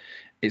squad.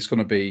 It's going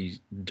to be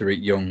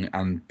Derek Young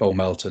and Bo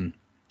Melton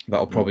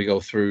that'll probably go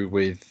through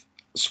with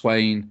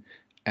Swain,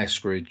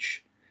 Eskridge,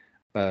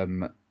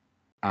 DK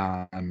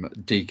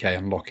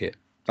and Lockett.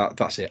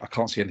 That's it. I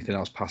can't see anything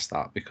else past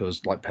that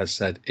because, like Pez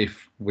said,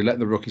 if we let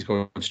the rookies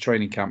go into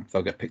training camp,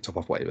 they'll get picked up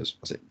off waivers.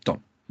 That's it.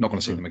 Done. Not going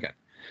to see them again.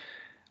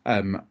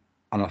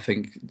 And I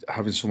think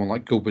having someone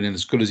like Goodwin in,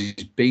 as good as he's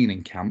been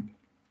in camp,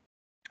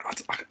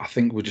 I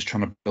think we're just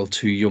trying to build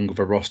too young of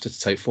a roster to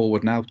take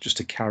forward now, just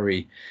to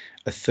carry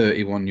a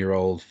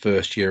 31-year-old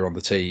first year on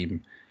the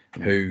team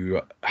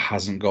who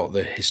hasn't got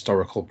the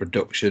historical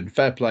production.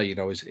 Fair play,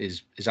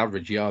 his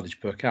average yardage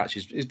per catch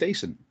is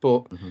decent,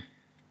 but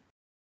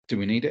do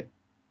we need it?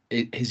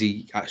 Is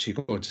he actually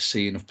going to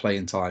see enough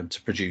playing time to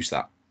produce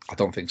that? I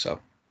don't think so.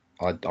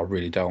 I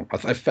really don't.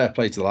 Fair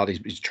play to the lad.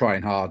 He's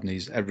trying hard,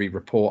 and every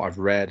report I've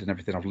read and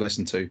everything I've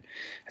listened to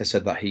has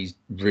said that he's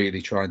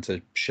really trying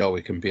to show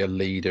he can be a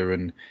leader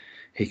and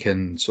he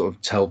can sort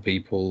of tell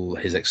people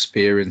his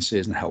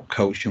experiences and help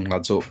coach young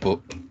lads up. But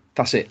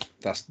that's it.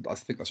 I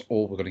think that's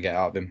all we're going to get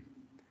out of him.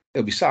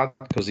 It'll be sad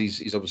because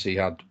he's obviously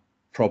had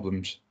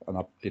problems, and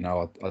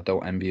I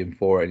don't envy him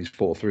for it. And he's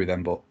fought through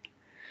them, but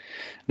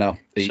no,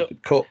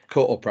 cut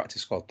or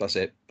practice squad. That's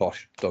it.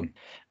 Bosh, done.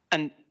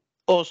 And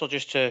also,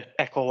 just to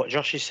echo what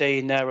Josh is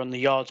saying there on the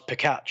yards per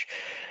catch,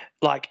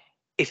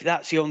 if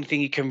that's the only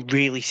thing you can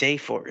really say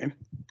for him,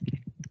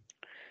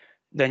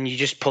 then you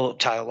just pull up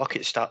Tyler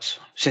Lockett's stats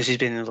since he's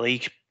been in the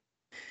league.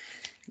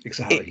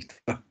 Exactly.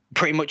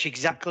 Pretty much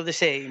exactly the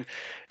same,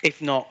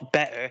 if not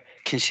better,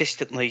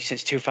 consistently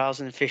since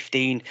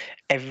 2015,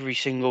 every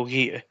single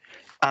year,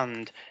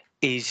 and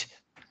is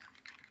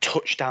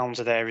touchdowns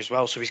are there as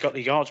well. So he's got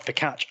the yards per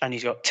catch, and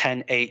he's got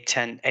 10, 8,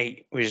 10,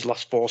 8 with his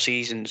last 4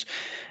 seasons.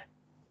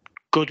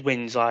 Good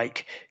wins,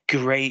 like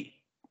great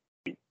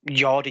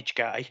yardage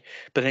guy,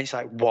 but then it's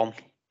like 1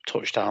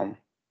 touchdown,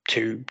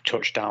 2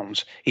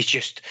 touchdowns. I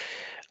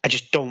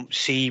just don't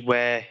see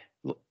where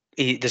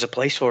there's a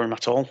place for him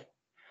at all.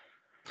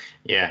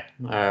 Yeah.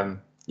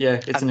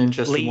 It's an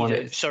interesting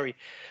one.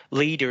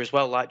 Leader as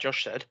well, like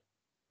Josh said.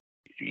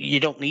 You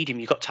don't need him.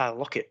 You've got Tyler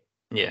Lockett.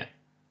 Yeah.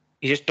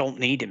 You just don't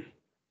need him.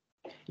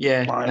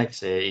 Yeah, like I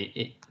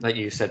say, like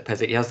you said,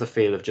 Pez, he has the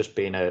feel of just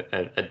being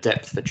a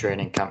depth for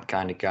training camp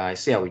kind of guy.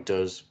 See how he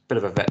does. Bit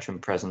of a veteran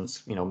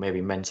presence,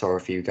 maybe mentor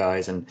a few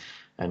guys and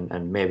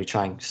maybe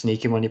try and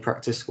sneak him on your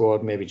practice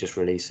squad, maybe just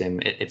release him.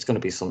 It's going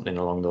to be something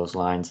along those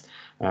lines.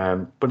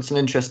 But it's an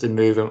interesting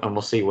move, and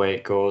we'll see where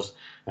it goes.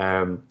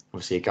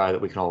 Obviously, a guy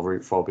that we can all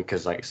root for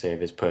because, like I say,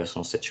 of his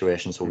personal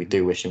situation. So we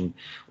do wish him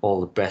all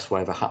the best,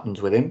 whatever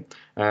happens with him.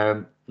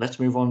 Let's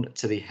move on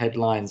to the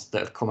headlines that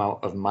have come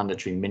out of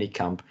mandatory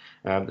minicamp.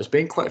 There's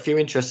been quite a few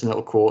interesting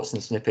little quotes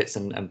and snippets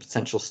and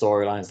potential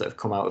storylines that have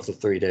come out of the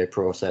 3-day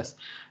process.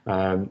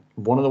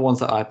 One of the ones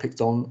that I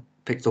picked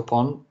up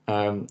on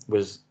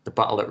was the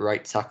battle at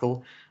right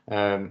tackle.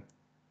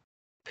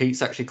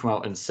 Pete's actually come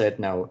out and said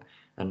now,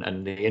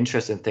 and the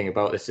interesting thing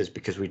about this is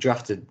because we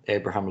drafted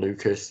Abraham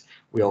Lucas,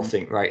 we all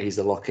think, right, he's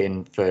a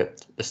lock-in for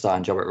the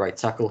starting job at right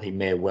tackle. He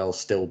may well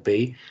still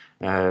be.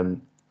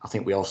 I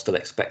think we all still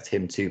expect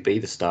him to be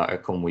the starter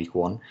come week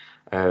 1.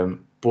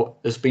 But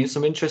there's been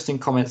some interesting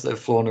comments that have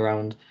flown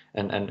around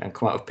and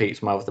come out of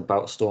Pete's mouth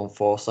about Storm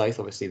Forsyth.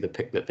 Obviously, the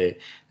pick that they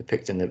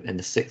picked in the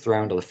 6th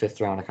round or the 5th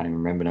round, I can't even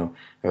remember now,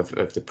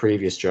 of the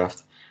previous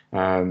draft,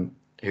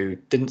 who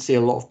didn't see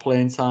a lot of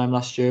playing time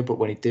last year, but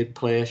when he did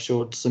play,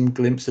 showed some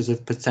glimpses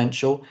of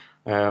potential.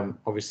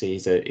 Obviously,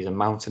 he's a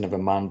mountain of a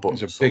man, but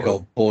he's a big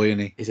old boy, isn't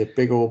he? He's a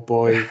big old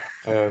boy,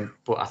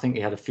 but I think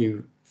he had a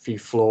few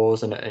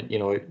flaws, and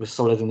it was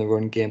solid in the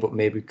run game, but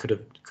maybe could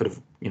have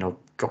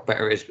got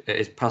better at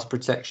his pass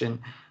protection.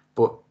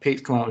 But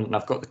Pete's come out, and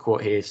I've got the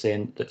quote here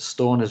saying that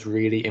Stone has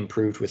really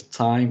improved with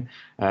time.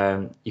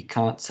 You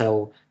can't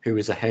tell who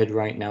is ahead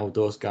right now.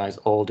 Those guys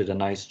all did a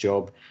nice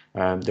job.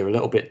 They're a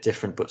little bit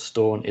different, but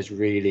Stone is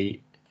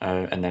really,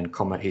 and then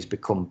he's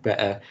become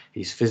better.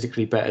 He's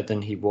physically better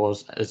than he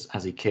was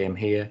as he came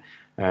here.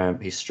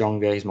 He's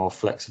stronger, he's more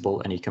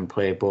flexible, and he can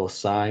play both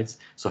sides.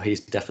 So he's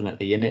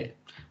definitely in it,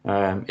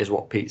 is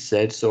what Pete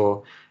said.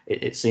 So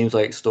it seems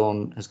like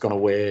Stone has gone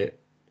away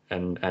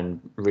and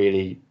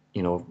really,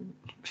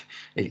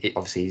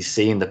 obviously he's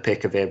seen the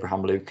pick of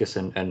Abraham Lucas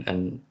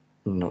and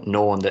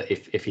knowing that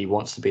if he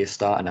wants to be a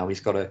starter now,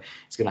 he's going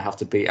to have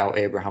to beat out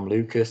Abraham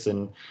Lucas,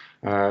 and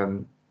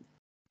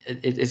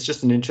it's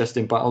just an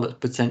interesting battle that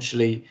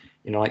potentially,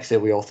 like I say,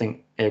 we all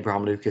think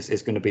Abraham Lucas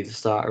is going to be the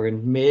starter,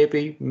 and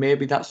maybe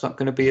that's not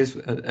going to be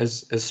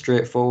as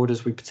straightforward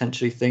as we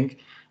potentially think.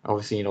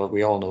 Obviously,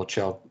 we all know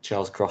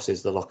Charles Cross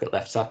is the lock at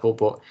left tackle,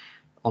 but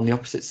on the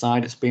opposite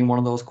side, it's been one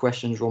of those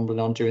questions rumbling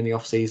on during the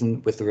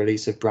off-season with the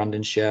release of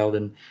Brandon Shell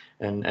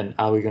and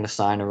are we going to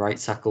sign a right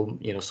tackle,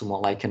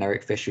 someone like an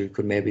Eric Fisher who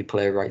could maybe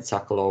play right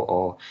tackle,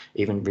 or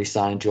even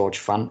re-sign George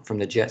Fant from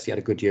the Jets. He had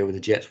a good year with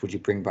the Jets. Would you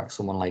bring back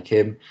someone like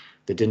him?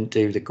 They didn't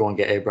do. They go and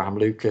get Abraham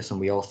Lucas, and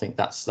we all think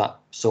that's that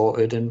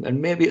sorted,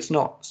 and maybe it's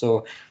not.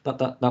 So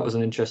that was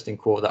an interesting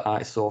quote that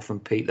I saw from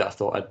Pete that I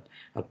thought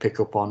I'd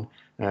pick up on,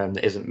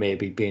 that isn't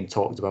maybe being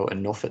talked about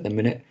enough at the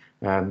minute.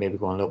 Maybe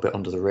going a little bit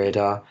under the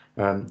radar.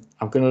 I'm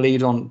going to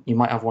lead on. You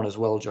might have one as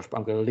well, Josh, but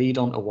I'm going to lead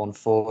on to one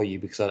for you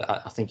because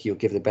I think you'll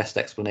give the best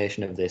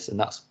explanation of this, and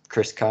that's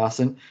Chris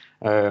Carson.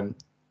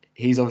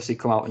 He's obviously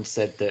come out and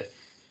said that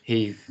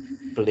he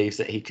believes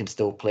that he can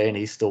still play and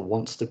he still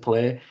wants to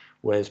play,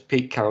 whereas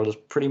Pete Carroll has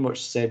pretty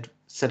much said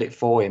it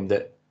for him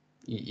that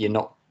you're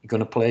not going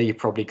to play, you're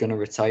probably going to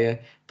retire.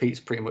 Pete's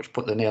pretty much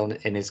put the nail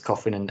in his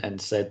coffin and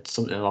said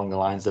something along the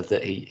lines of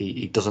that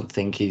he doesn't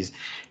think he's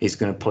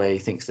going to play. He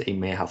thinks that he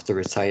may have to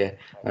retire.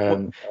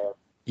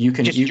 You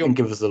can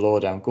give us the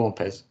lowdown. Go on,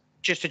 Pez.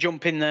 Just to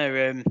jump in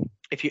there,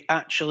 if you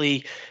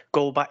actually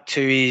go back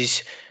to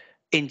his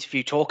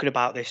interview talking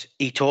about this,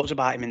 he talked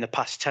about him in the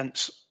past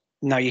tense.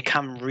 Now you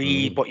can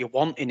read what you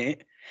want in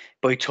it,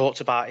 but he talked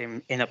about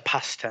him in a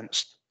past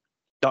tense,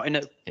 not in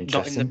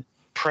the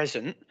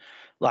present.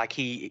 Like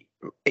he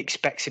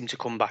expects him to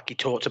come back. He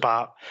talked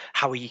about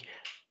how he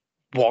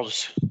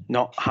was,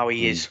 not how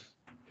he is.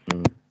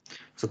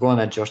 So go on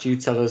then, Josh. You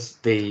tell us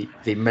the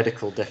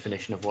medical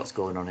definition of what's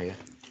going on here.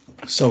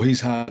 So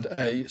he's had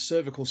a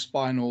cervical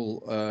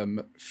spinal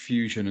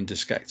fusion and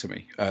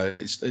discectomy.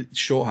 It's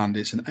shorthand.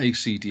 It's an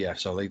ACDF,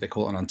 so they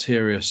call it an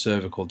anterior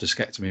cervical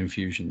discectomy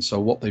infusion. So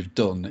what they've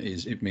done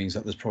is it means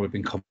that there's probably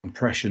been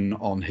compression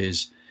on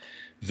his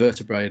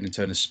vertebrae and in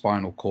turn his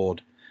spinal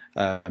cord.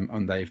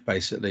 And they've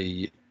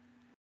basically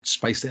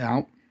spaced it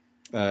out.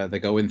 They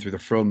go in through the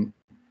front,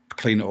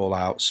 clean it all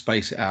out,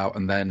 space it out,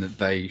 and then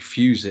they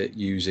fuse it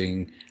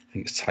using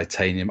think it's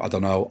titanium. I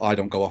don't know. I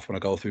don't go off when I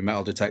go through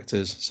metal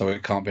detectors, so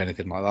it can't be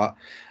anything like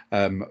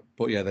that.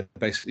 But yeah, they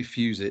basically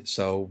fuse it.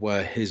 So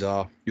where his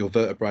are, your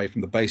vertebrae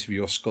from the base of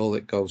your skull,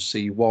 it goes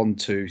C1,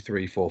 2,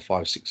 3, 4,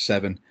 5, 6,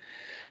 7.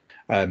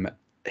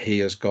 He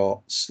has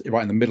got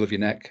right in the middle of your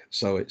neck,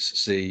 so it's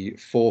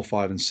C4,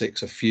 5, and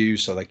 6 are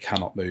fused, so they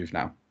cannot move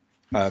now.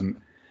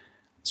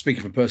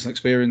 Speaking from personal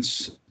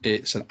experience,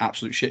 it's an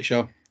absolute shit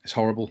show. It's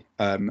horrible.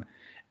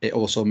 It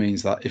also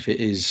means that if it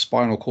is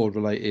spinal cord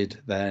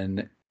related,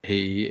 then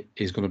he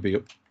is going to be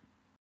up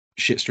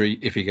shit street.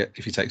 If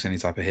he takes any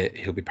type of hit,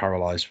 he'll be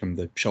paralyzed from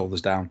the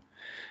shoulders down.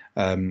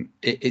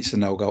 It's a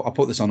no-go. I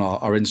put this on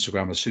our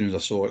Instagram as soon as I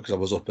saw it, because I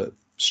was up at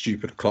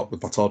stupid o'clock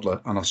with my toddler,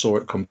 and I saw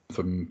it come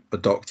from a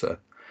doctor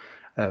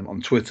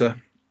on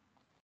Twitter,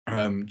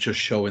 just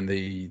showing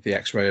the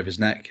X-ray of his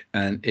neck,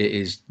 and it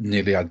is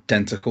nearly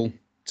identical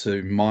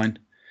to mine.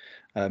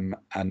 And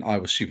I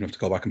was stupid enough to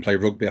go back and play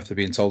rugby after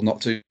being told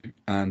not to,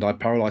 and I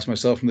paralysed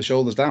myself from the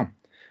shoulders down.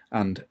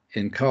 And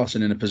in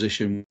Carson, in a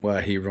position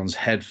where he runs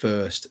head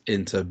first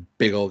into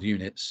big old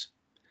units,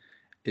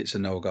 it's a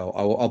no-go.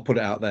 I'll put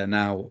it out there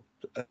now,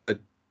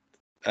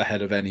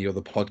 ahead of any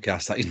other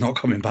podcast, that he's not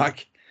coming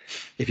back.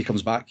 If he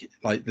comes back,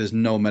 like, there's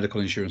no medical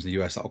insurance in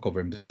the US that'll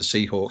cover him. The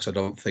Seahawks, I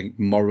don't think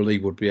morally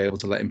would be able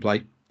to let him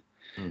play.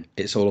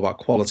 It's all about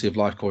quality of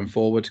life going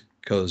forward,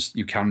 because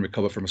you can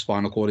recover from a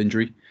spinal cord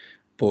injury,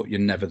 but you're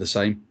never the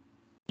same.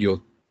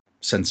 Your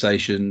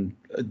sensation,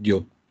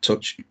 your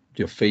touch,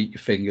 your feet, your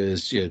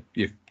fingers, your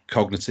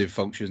cognitive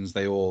functions,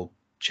 they all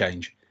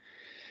change.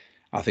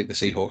 I think the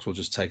Seahawks will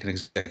just take an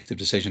executive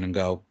decision and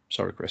go,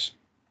 sorry, Chris.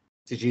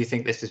 Did you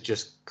think this is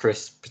just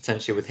Chris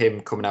potentially, with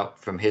him coming out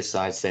from his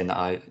side saying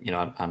that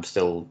I'm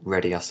still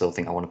ready, I still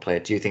think I want to play?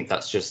 Do you think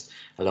that's just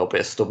a little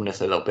bit of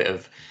stubbornness, a little bit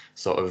of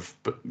sort of,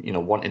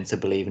 wanting to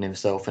believe in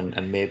himself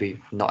and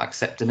maybe not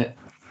accepting it?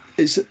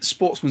 It's a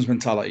sportsman's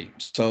mentality.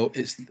 So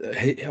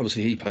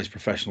obviously he plays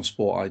professional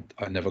sport.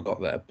 I never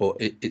got there, but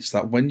it's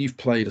that when you've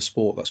played a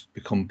sport that's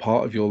become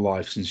part of your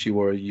life since you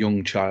were a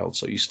young child,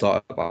 so you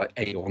start at like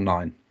 8 or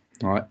 9,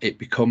 right?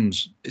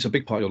 It's a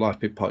big part of your life,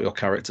 big part of your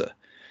character.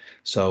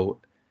 So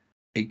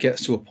it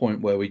gets to a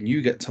point where when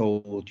you get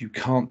told you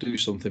can't do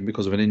something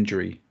because of an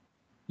injury,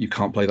 you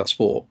can't play that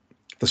sport,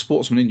 the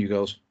sportsman in you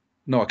goes,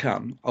 no, I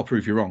can. I'll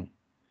prove you wrong.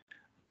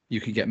 You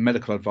can get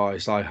medical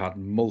advice. I had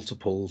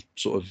multiple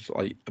sort of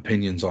like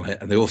opinions on it,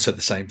 and they all said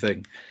the same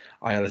thing.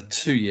 I had a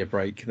 2-year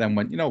break, then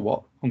went, you know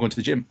what? I'm going to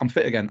the gym. I'm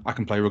fit again. I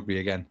can play rugby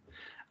again.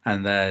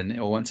 And then it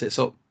all went tits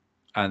up.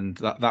 And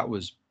that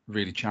was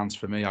really chance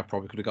for me. I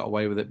probably could have got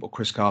away with it, but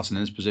Chris Carson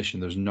in his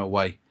position, there's no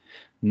way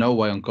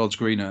on God's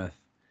green earth,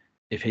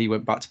 if he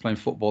went back to playing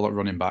football at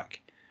running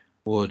back,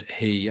 would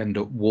he end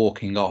up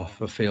walking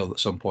off a field at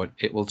some point.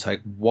 It will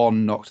take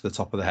one knock to the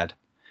top of the head,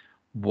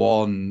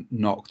 one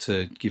knock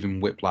to give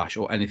him whiplash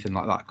or anything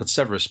like that. Could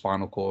sever his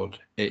spinal cord.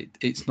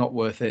 It's not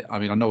worth it. I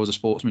mean, I know as a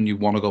sportsman you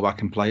want to go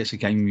back and play. It's a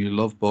game you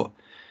love, but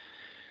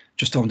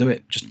just don't do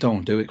it. Just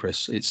don't do it,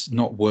 Chris. It's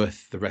not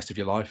worth the rest of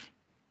your life.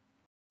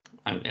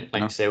 And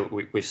like you say,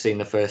 we've seen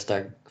the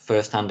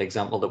first-hand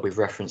example that we've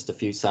referenced a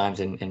few times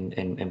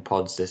in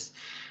pods. This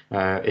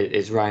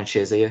is Ryan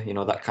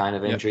Shazier. That kind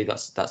of injury. Yep.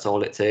 That's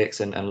all it takes.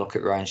 And look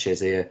at Ryan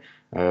Shazier.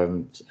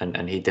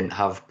 And he didn't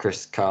have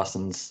Chris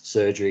Carson's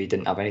surgery. He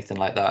didn't have anything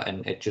like that.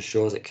 And it just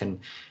shows it can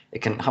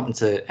happen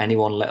to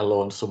anyone, let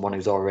alone someone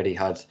who's already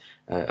had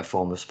a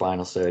form of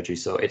spinal surgery.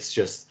 So it's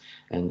just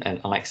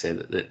and like I say,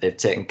 they've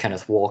taken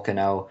Kenneth Walker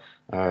now.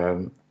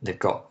 They've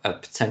got a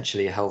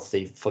potentially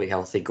fully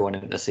healthy going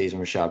into the season,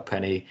 Rashad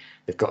Penny.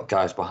 They've got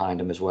guys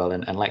behind him as well.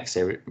 And like I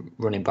say,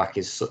 running back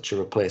is such a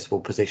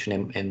replaceable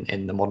position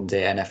in the modern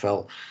day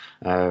NFL.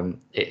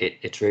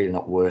 It's really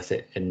not worth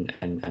it. And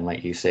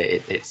like you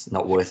say, it's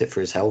not worth it for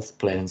his health,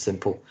 plain and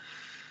simple.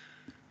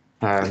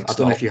 I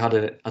don't know if you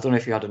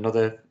had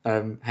another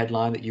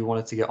headline that you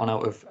wanted to get on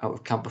out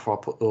of camp before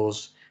I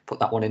put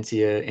that one into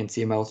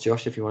your mouth,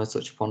 Josh. If you want to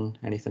touch upon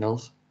anything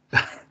else.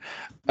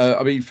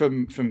 I mean,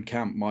 from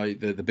camp,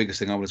 the biggest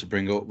thing I wanted to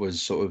bring up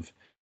was sort of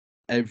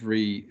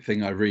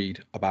everything I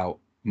read about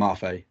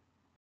Mafe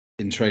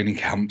in training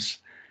camps.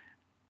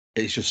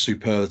 It's just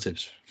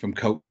superlatives from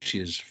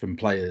coaches, from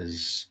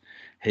players.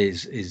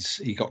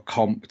 He got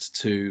comped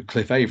to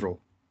Cliff Averill.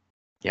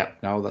 Yeah.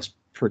 Now that's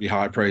pretty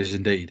high praise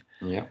indeed.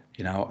 Yeah.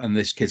 And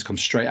this kid's come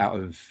straight out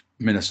of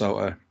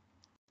Minnesota,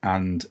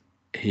 and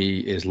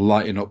he is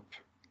lighting up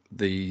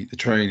the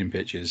training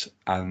pitches,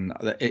 and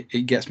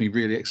it gets me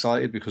really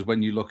excited, because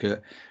when you look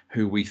at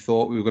who we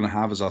thought we were going to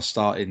have as our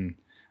starting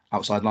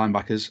outside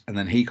linebackers, and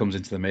then he comes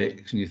into the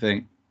mix, and you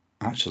think,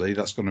 actually,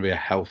 that's going to be a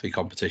healthy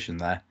competition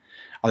there.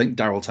 I think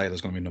Darrell Taylor's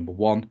going to be number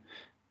one,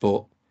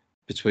 but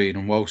between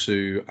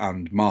Nwosu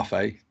and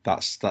Mafe,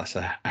 that's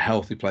a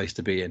healthy place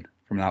to be in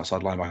from an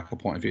outside linebacker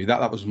point of view.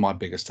 That was my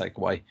biggest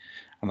takeaway,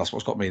 and that's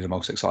what's got me the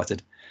most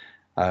excited.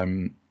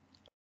 The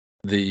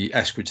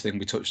Eskridge thing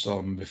we touched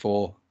on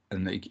before,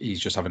 and he's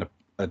just having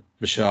a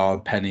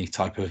Rashad Penny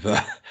type of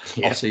off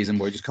season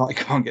where he just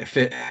can't get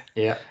fit.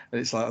 Yeah,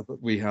 it's like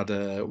we had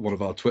one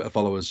of our Twitter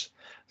followers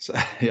So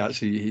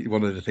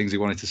one of the things he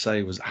wanted to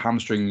say was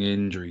hamstring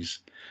injuries.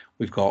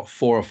 We've got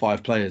 4 or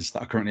 5 players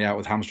that are currently out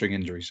with hamstring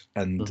injuries,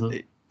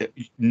 and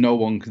no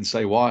one can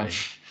say why.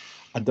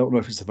 I don't know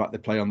if it's the fact they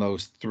play on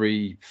those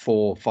 3,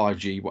 4,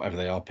 5G, whatever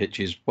they are,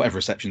 pitches, whatever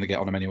reception they get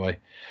on them anyway.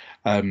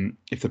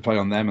 If they play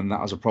on them and that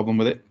has a problem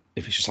with it,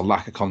 if it's just a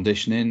lack of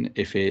conditioning,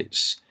 if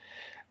it's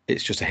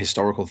just a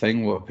historical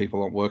thing where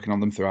people aren't working on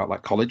them throughout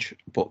like college,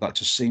 but that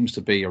just seems to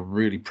be a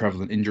really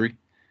prevalent injury.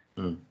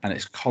 And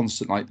it's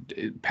constant. Like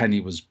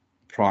Penny was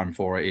prime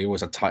for it. He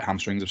always had tight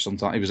hamstrings of some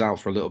time. He was out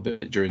for a little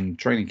bit during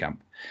training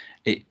camp.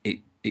 It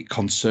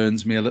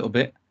concerns me a little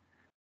bit,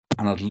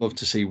 and I'd love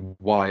to see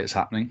why it's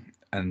happening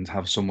and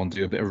have someone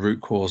do a bit of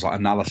root cause like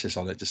analysis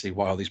on it to see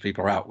why all these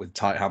people are out with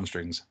tight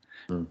hamstrings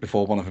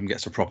before one of them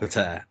gets a proper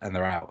tear and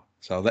they're out.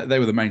 So they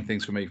were the main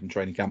things for me from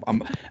training camp.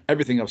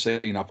 Everything I've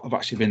seen, I've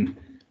actually been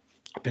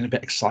a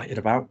bit excited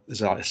about.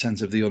 There's like a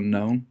sense of the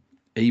unknown,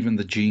 even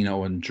the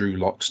Gino and Drew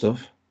Lock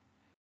stuff.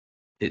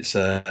 It's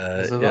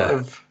there's a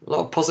lot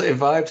of positive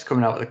vibes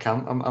coming out of the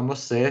camp. I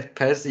must say,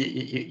 Pez,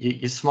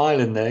 you're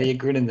smiling there, you're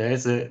grinning there.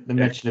 Is the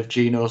mention of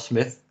Geno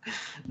Smith?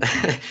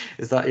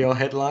 Is that your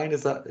headline?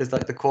 Is that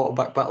the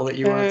quarterback battle that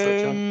you want to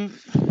touch on?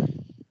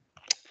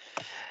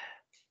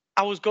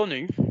 I was going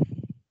to.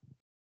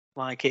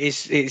 Like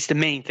it's the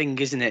main thing,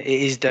 isn't it?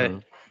 It is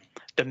the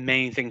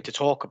main thing to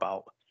talk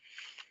about.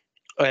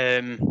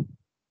 It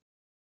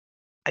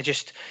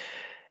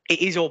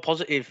is all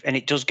positive and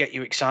it does get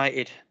you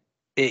excited.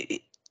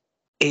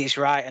 It's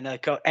right, and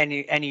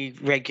any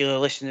regular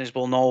listeners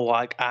will know.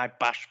 Like I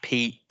bash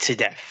Pete to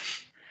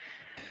death,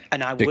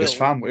 and I biggest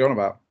fan. What are you on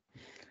about?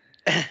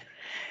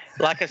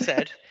 Like I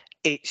said,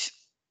 it's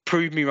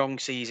proved me wrong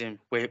season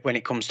when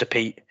it comes to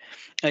Pete,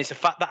 and it's the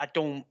fact that I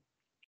don't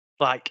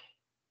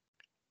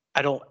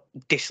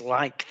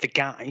dislike the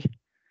guy,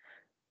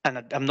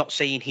 and I'm not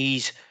saying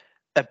he's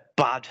a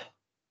bad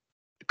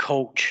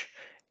coach.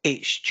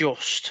 It's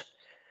just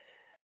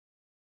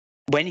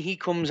when he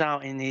comes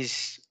out in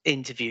his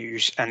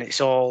interviews and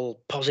it's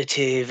all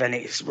positive and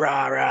it's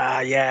rah rah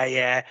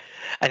yeah,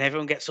 and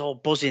everyone gets all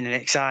buzzing and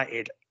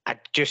excited, I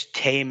just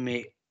tame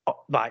my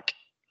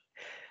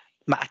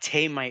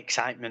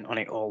excitement on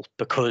it all,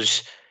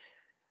 because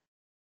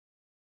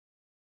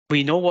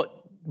we know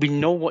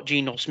what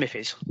Geno Smith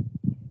is,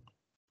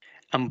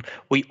 and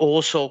we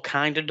also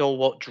kind of know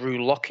what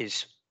Drew Lock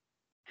is.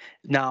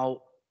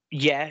 Now,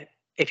 yeah,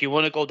 if you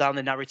want to go down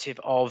the narrative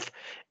of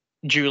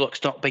Drew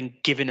Lock's not been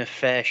given a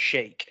fair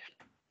shake,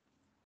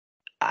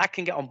 I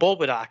can get on board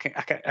with that.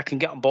 I can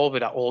get on board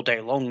with that all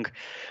day long.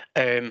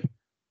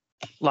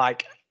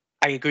 Like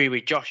I agree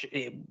with Josh.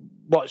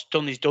 What's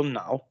done is done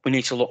now. We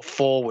need to look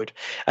forward,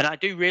 and I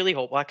do really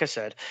hope, like I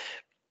said,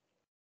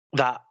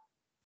 that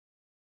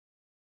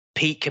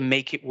Pete can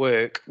make it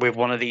work with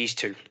one of these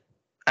two,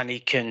 and he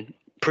can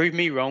prove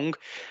me wrong,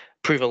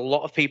 prove a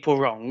lot of people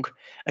wrong,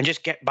 and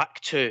just get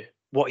back to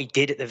what he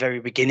did at the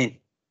very beginning.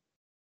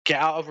 Get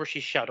out of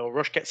Rush's shadow.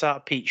 Rush gets out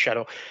of Pete's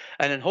shadow.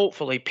 And then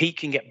hopefully Pete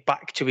can get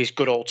back to his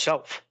good old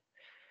self.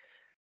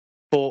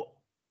 But,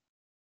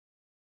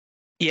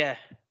 yeah,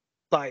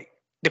 like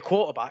the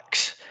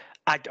quarterbacks,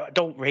 I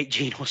don't rate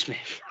Geno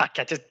Smith. Like,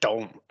 I just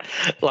don't.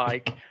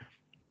 Like,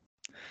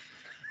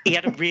 he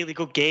had a really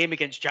good game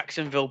against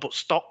Jacksonville, but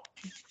stop.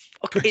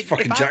 Okay,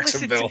 fucking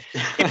Jacksonville.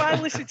 If I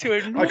listen to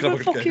another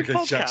fucking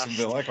podcast,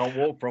 Jacksonville, I can't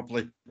walk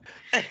properly.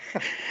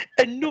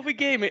 Another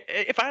game.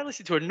 If I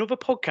listen to another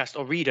podcast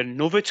or read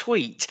another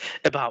tweet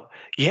about,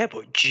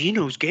 but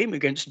Geno's game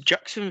against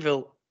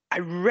Jacksonville, I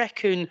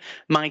reckon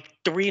my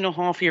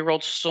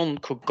 3.5-year-old son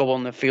could go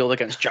on the field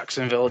against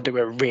Jacksonville and do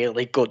a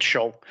really good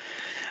show.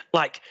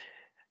 Like,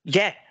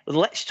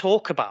 let's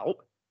talk about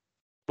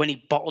when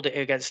he bottled it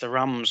against the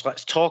Rams.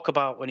 Let's talk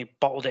about when he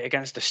bottled it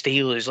against the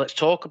Steelers. Let's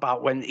talk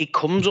about when he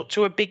comes up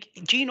to a big...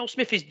 Geno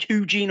Smith is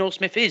who Geno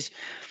Smith is.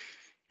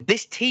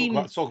 This team...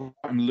 Let's talk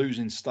about him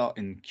losing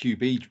starting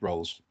QB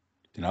roles.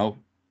 You know,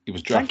 he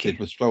was drafted,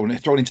 was thrown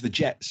into the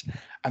Jets,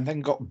 and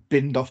then got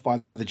binned off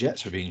by the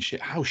Jets for being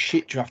shit. How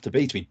shit do you have to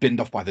be binned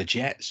off by the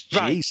Jets?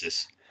 Right.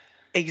 Jesus.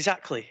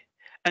 Exactly.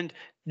 And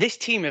this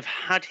team have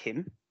had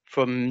him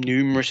for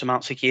numerous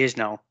amounts of years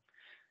now.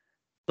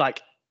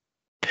 Like,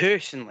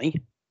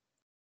 personally...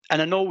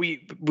 And I know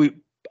we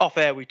off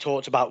air we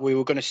talked about we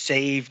were going to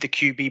save the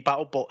QB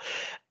battle, but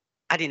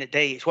at the end of the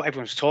day, it's what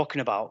everyone's talking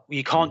about.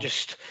 You can't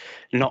just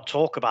not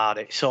talk about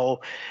it.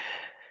 So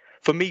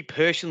for me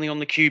personally on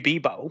the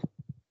QB battle,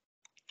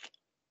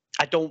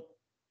 I don't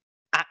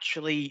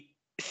actually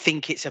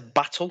think it's a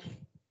battle.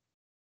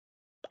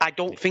 I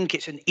don't think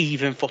it's an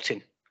even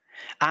footing.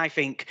 I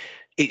think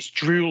it's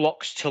Drew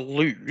Lock's to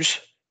lose.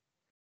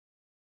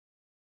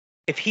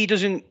 If he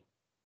doesn't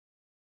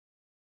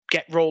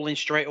get rolling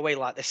straight away,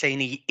 like they're saying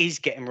he is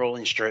getting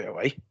rolling straight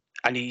away,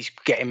 and he's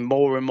getting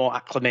more and more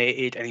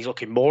acclimated and he's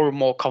looking more and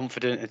more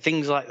confident and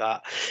things like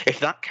that. If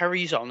that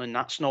carries on and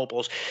that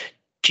snowballs,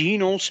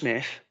 Geno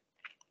Smith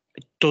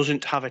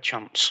doesn't have a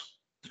chance.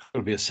 It's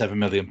going to be a £7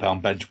 million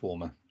bench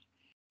warmer.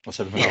 I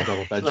said we're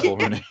double bed for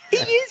me. He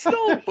is,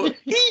 though. But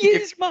He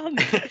is, man.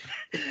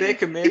 If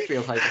Baker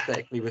Mayfield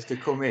hypothetically was to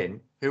come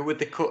in, who would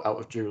they cut out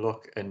of Drew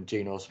Lock and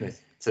Geno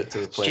Smith to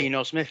replace?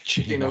 Geno Smith.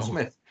 Geno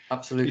Smith,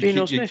 absolutely.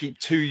 Geno You keep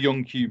two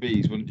young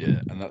QBs, wouldn't you,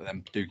 and let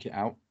them duke it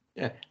out?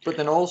 Yeah, but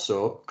then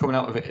also coming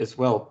out of it as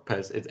well,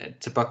 Pez,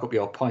 to back up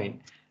your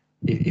point,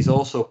 he's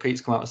also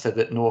Pete's come out and said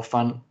that Noah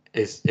Fant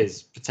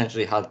is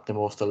potentially had the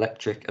most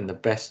electric and the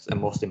best and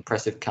most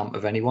impressive camp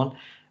of anyone,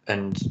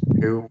 and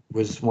who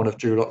was one of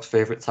Drew Lock's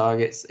favourite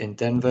targets in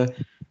Denver.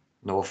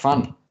 Noah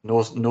Fant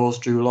knows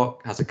Drew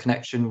Lock, has a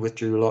connection with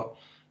Drew Lock.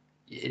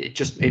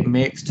 It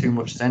makes too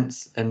much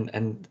sense,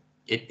 and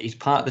he's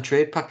part of the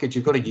trade package.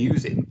 You've got to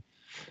use him.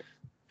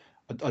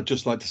 I'd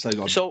just like to say,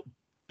 So,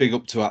 big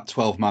up to that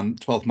 12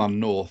 man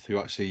North who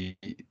actually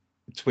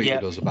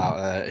tweeted us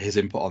about his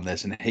input on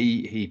this, and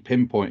he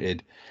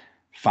pinpointed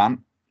Fant,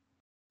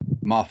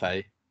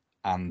 Mafe,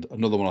 and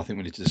another one I think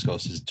we need to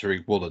discuss is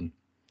Tariq Woolen.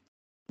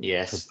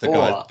 Yes,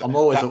 guy, I'm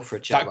always up for a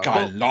chat. That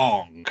guy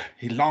long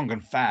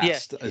and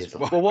fast. Yeah. As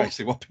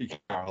basically what Pete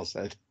Carroll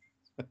said.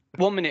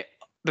 1 minute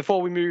before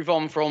we move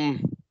on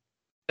from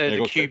the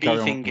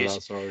QB thing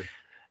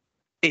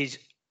is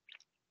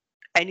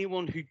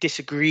anyone who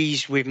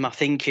disagrees with my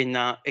thinking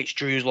that it's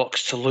Drew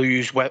Lock's to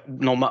lose,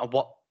 no matter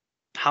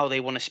how they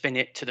want to spin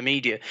it to the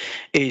media,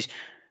 is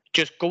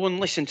just go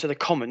and listen to the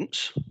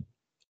comments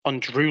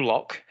on Drew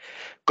Lock.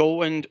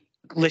 Go and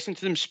listen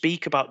to them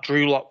speak about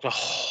Drew Lock the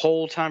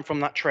whole time from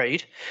that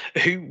trade.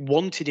 Who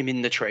wanted him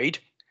in the trade?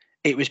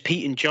 It was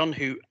Pete and John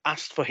who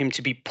asked for him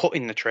to be put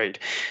in the trade.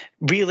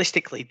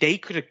 Realistically, they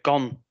could have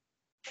gone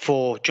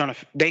for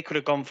Jonathan. They could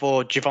have gone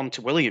for Javonte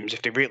Williams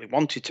if they really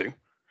wanted to.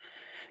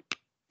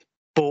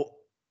 But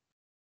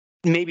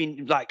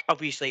maybe, like,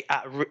 obviously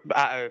at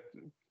a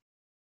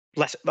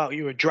less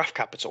value of draft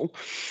capital,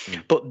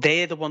 but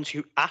they're the ones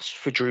who asked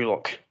for Drew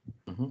Lock.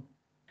 Mm-hmm.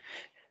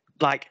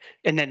 Like,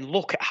 and then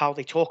look at how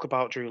they talk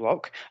about Drew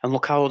Lock and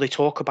look how they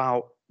talk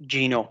about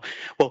Geno.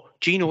 Well,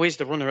 Geno is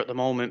the runner at the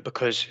moment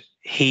because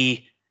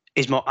he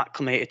is more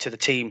acclimated to the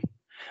team.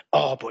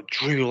 Oh, but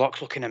Drew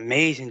Lock's looking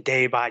amazing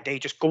day by day.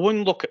 Just go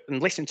and look at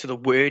and listen to the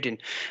wording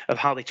of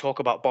how they talk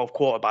about both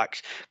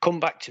quarterbacks.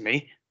 Come back to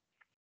me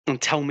and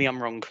tell me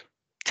I'm wrong.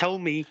 Tell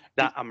me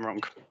that I'm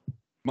wrong.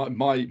 My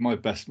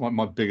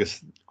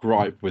biggest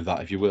gripe with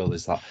that, if you will,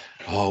 is that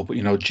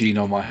but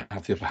Geno might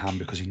have the upper hand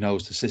because he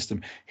knows the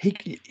system. He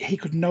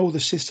could know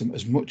the system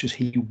as much as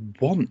he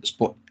wants,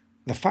 but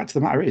the fact of the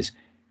matter is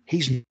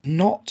he's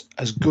not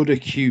as good a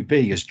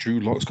QB as Drew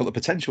Lock's got the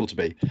potential to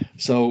be.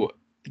 So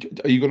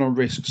are you going to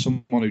risk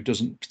someone who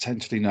doesn't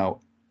potentially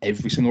know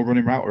every single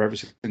running route or every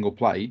single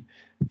play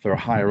for a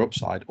higher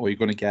upside, or you're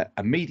going to get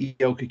a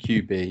mediocre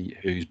QB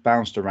who's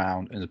bounced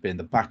around and has been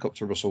the backup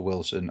to Russell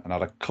Wilson and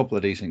had a couple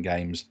of decent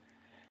games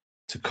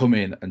to come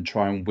in and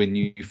try and win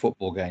you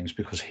football games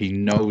because he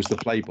knows the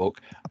playbook?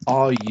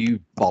 Are you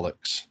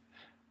bollocks?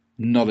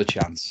 Not a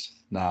chance.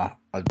 Nah.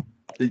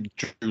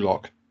 Drew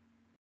Lock.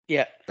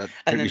 Yeah.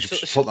 And then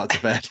put that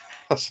to bed.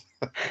 I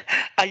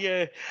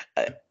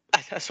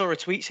saw a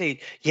tweet saying,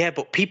 yeah,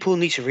 but people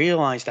need to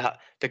realise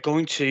that they're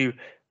going to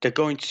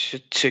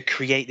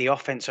create the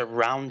offense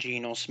around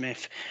Geno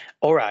Smith.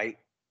 All right,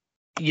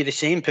 you're the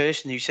same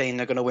person who's saying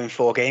they're going to win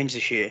 4 games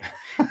this year.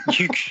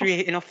 You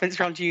create an offense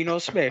around Geno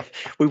Smith,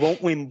 we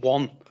won't win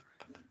 1.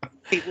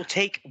 It will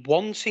take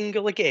one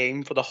singular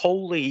game for the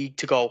whole league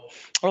to go,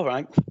 all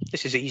right,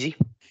 this is easy.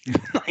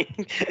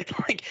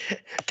 like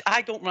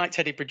I don't like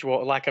Teddy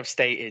Bridgewater, like I've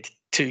stated,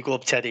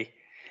 2-glove Teddy.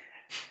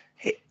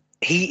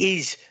 He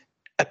is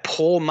a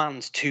poor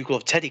man's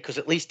 2-glove Teddy, because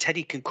at least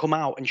Teddy can come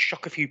out and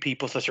shock a few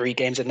people for 3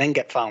 games and then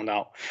get found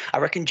out. I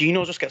reckon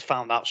Geno just gets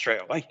found out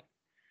straight away.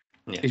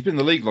 Yeah. He's been in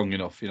the league long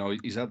enough,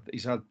 he's had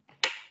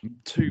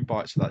 2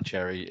 bites of that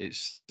cherry.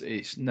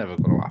 It's never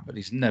going to happen.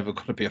 He's never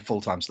going to be a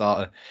full-time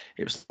starter.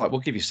 It was like, we'll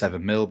give you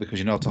 $7 million because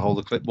you know how to hold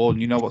the clipboard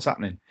and you know what's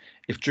happening.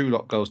 If Drew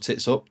Lock goes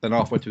tits up, then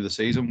halfway through the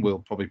season, we'll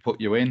probably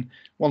put you in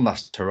one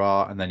last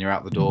hurrah, and then you're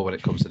out the door when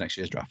it comes to next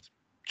year's draft.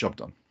 Job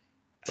done.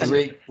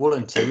 Tariq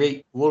Woolen.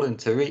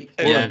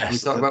 Yeah, we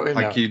talk about him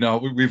thank now. you. No,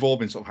 we've all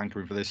been sort of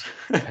hankering for this.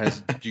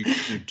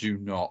 do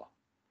not.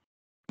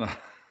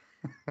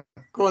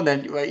 Go on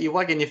then. You're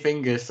wagging your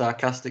fingers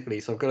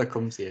sarcastically, so I've got to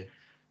come to you.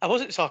 I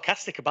wasn't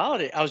sarcastic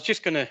about it. I was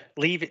just going to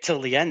leave it till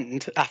the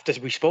end after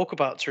we spoke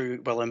about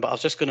Tariq Woolen, but I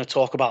was just going to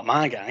talk about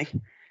my guy.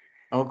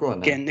 Oh, go on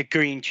then. Getting the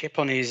green chip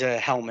on his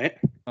helmet.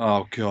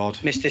 Oh, God.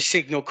 Mr.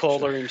 Signal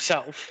Caller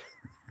himself.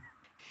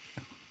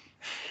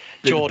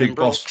 Jordan Big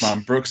Brooks, boss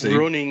man, Brooksy.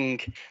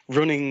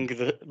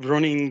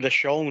 running the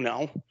show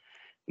now.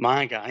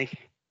 My guy.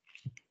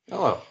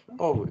 Oh,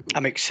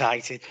 I'm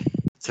excited.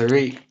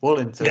 Tariq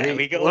Woolen. There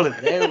we go. Woolen.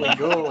 There we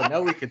go.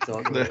 Now we can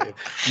talk about it.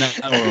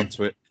 Now we're on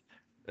to it.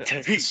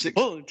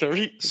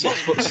 Tariq.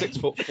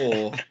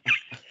 6'4",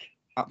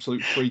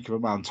 absolute freak of a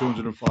man,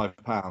 205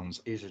 pounds,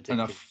 He's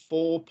ridiculous. and a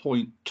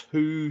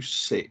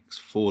 4.26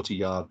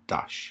 40-yard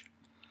dash.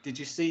 Did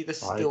you see the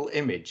still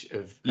image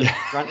of?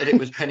 Granted, it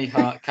was Penny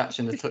Hart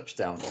catching the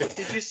touchdown. But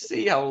did you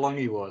see how long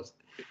he was?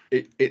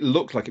 It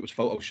looked like it was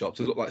photoshopped.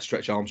 It looked like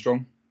Stretch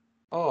Armstrong.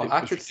 Oh, It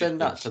I was could send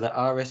that ridiculous. to the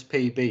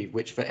RSPB,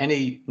 which for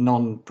any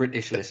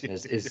non-British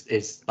listeners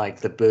is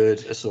like the Bird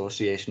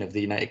Association of the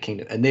United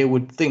Kingdom, and they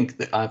would think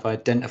that I've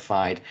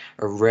identified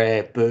a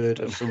rare bird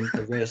of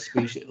a rare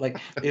species.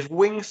 Like his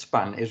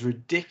wingspan is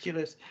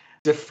ridiculous.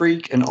 He's a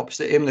freak, and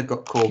opposite him they've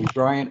got Kobe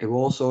Bryant, who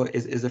also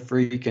is a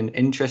freak. And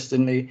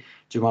interestingly,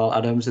 Jamal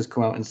Adams has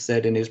come out and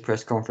said in his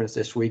press conference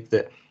this week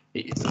that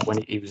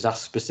when he was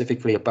asked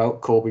specifically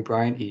about Kobe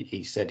Bryant,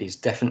 he said he's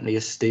definitely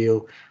a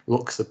steal,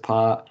 looks the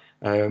part.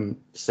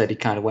 Said he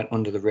kind of went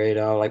under the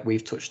radar, like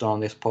we've touched on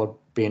this pod,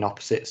 being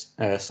opposite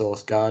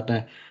Sauce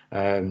Gardner,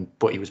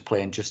 but he was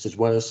playing just as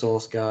well as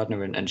Sauce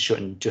Gardner and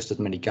shutting just as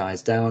many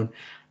guys down.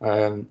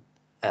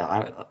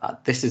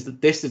 This is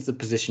the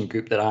position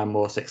group that I'm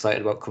most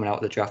excited about coming out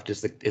of the draft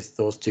is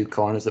those two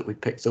corners that we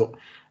picked up.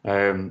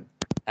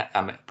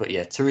 But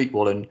yeah, Tariq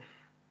Woolen.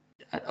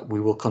 We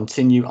will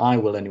continue. I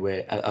will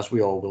anyway, as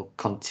we all will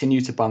continue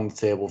to bang the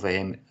table for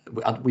him.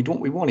 We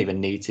won't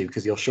even need to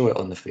because he'll show it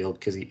on the field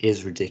because he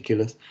is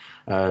ridiculous.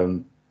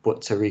 But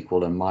Tariq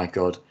Woolen, my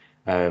God,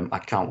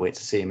 I can't wait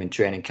to see him in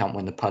training camp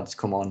when the pads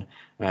come on,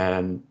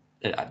 and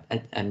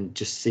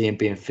just see him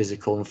being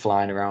physical and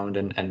flying around.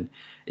 And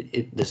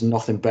there's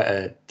nothing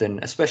better than,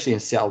 especially in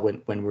Seattle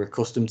when we're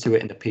accustomed to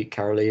it in the Pete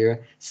Carroll era,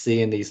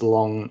 seeing these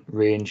long,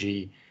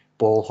 rangy,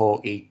 ball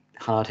hawky,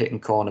 hard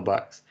hitting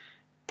cornerbacks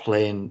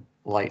playing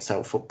lights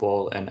out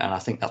football, and I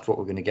think that's what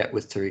we're going to get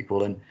with Tariq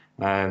Woolen.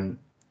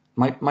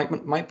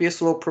 Might be a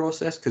slow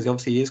process because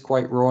obviously he is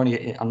quite raw,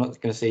 and I'm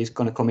not going to say he's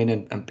going to come in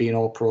and be an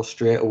all pro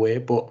straight away,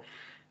 but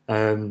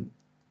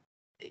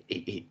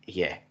he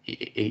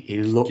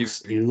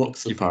looks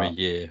the Give him part. a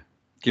year.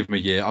 Give him a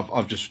year.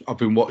 I've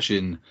been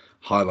watching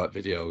highlight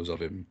videos of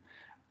him,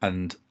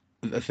 and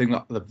the thing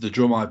that the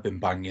drum I've been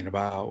banging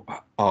about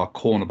our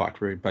cornerback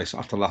room based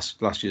after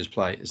last year's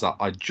play is that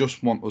I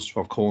just want us to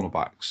have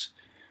cornerbacks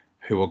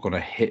who are going to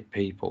hit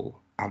people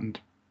and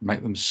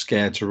make them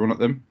scared to run at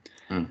them.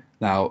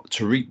 Now,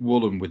 Tariq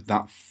Woolen with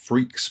that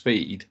freak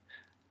speed,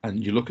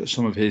 and you look at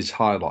some of his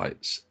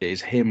highlights, it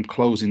is him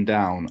closing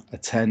down a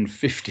 10,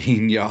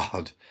 15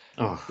 yard,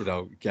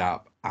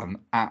 gap and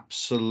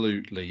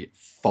absolutely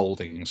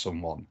folding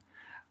someone.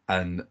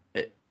 And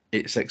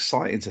it's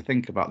exciting to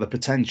think about the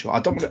potential.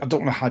 I don't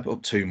want to hype it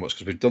up too much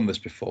because we've done this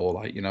before.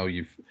 Like,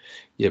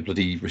 your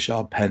bloody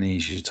Rashard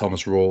Pennies, your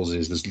Thomas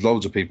Rawlses. There's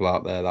loads of people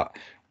out there that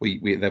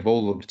they've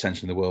all the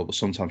potential in the world, but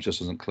sometimes just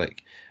doesn't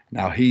click.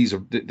 Now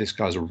this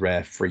guy's a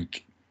rare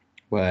freak,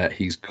 where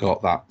he's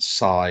got that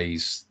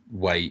size,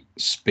 weight,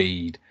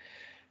 speed.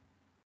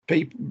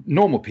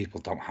 Normal people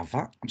don't have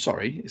that. I'm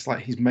sorry. It's like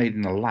he's made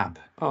in a lab.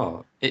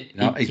 Oh,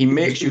 he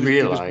makes you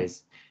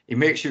realize. It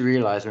makes you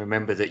realize and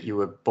remember that you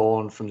were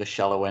born from the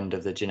shallow end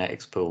of the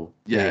genetics pool.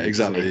 Yeah, really,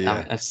 exactly.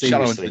 Yeah.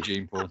 Shallow end of the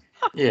gene pool.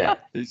 Yeah,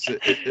 it's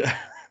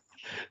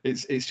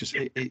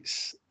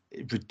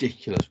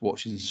ridiculous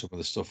watching some of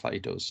the stuff that he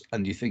does,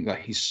 and you think that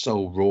he's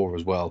so raw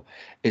as well.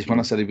 It's when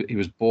I said he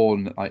was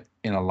born like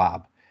in a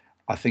lab.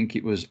 I think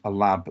it was a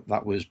lab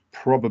that was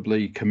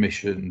probably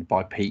commissioned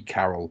by Pete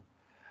Carroll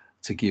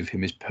to give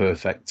him his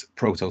perfect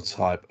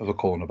prototype of a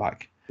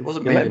cornerback. It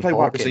wasn't made in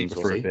Hawkins,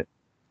 for a bit.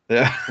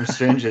 Yeah, I'm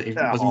strange that he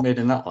wasn't made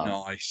in that lab.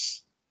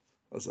 Nice.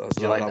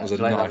 That was a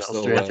nice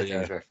little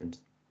reference.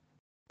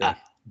 Yeah,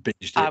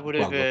 I would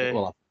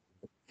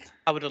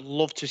have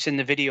loved to have seen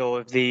the video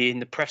of in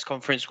the press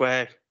conference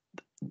where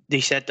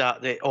they said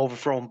that the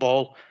overthrown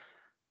ball,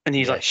 and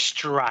he's like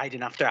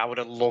striding after. I would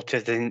have loved to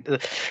think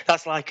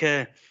that's like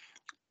a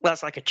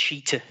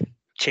cheetah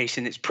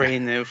chasing its prey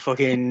in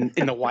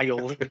the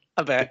wild.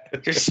 I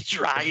bet just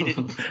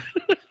striding.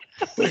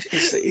 But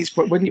it's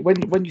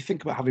when you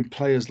think about having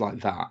players like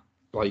that,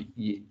 like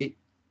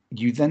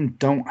you then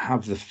don't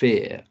have the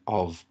fear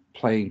of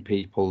playing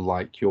people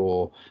like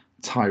your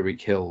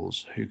Tyreek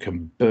Hills who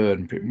can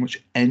burn pretty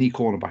much any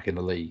cornerback in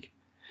the league.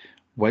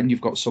 When you've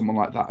got someone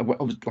like that,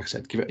 like I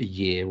said, give it a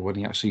year when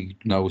he actually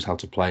knows how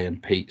to play,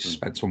 and Pete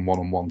spent some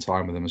one-on-one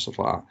time with him and stuff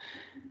like that.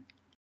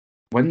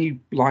 When you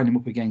line him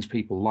up against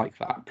people like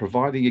that,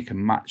 providing you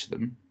can match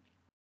them,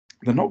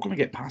 they're not going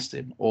to get past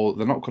him, or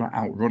they're not going to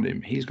outrun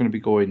him. He's going to be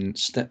going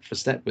step for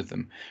step with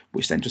them,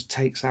 which then just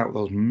takes out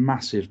those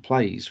massive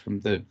plays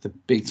from the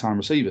big time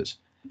receivers.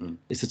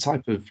 It's the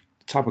type of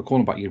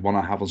cornerback you'd want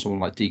to have on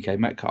someone like DK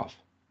Metcalf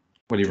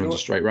when he runs a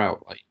straight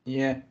route.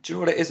 Yeah, do you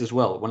know what it is as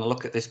well? When I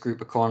look at this group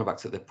of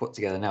cornerbacks that they've put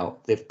together now,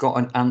 they've got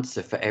an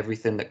answer for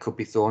everything that could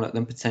be thrown at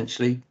them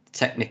potentially.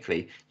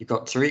 Technically, you've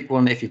got Tariq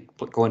Woolen if you're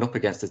going up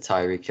against a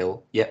Tyreek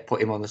Hill.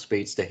 Put him on the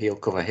speedster, he'll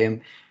cover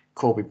him.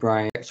 Kobe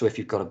Bryant. So if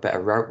you've got a better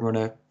route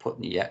runner, put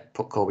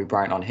Kobe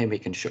Bryant on him. He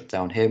can shut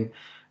down him.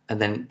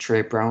 And then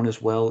Trey Brown as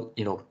well.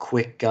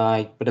 Quick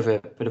guy, bit of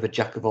a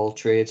jack of all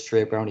trades.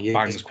 Trey Brown, he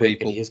is quick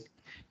people. And he is.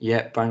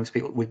 Yeah, bangs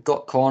people. We've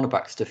got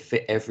cornerbacks to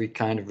fit every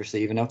kind of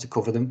receiver now to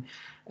cover them,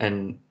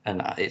 and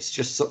it's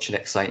just such an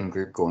exciting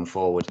group going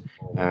forward.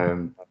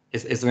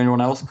 Is there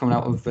anyone else coming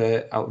out of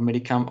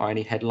minicamp or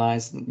any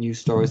headlines, news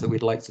stories that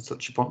we'd like to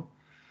touch upon?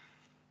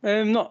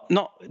 Not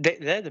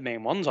they're the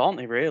main ones, aren't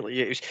they?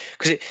 Really,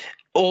 because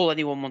all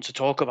anyone wants to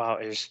talk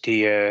about is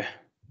the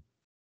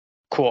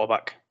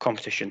quarterback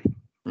competition.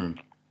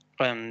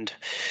 And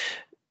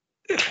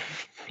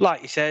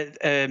like you said,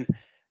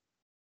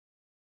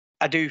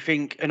 I do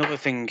think another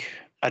thing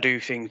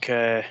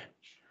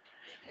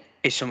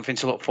is something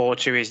to look forward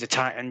to is the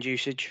tight end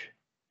usage.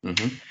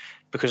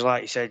 Because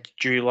like you said,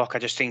 Drew Lock, I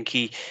just think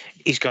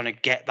he's going to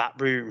get that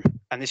room.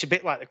 And it's a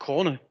bit like the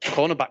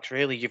cornerbacks,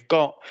 really. You've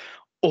got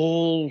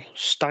all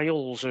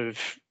styles of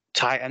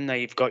tight end there.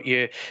 You've got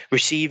your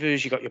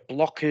receivers, you've got your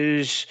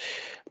blockers.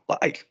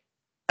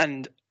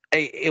 And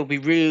it'll be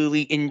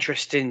really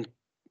interesting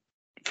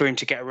for him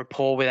to get a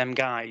rapport with them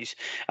guys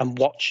and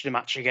watch them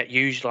actually get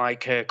used,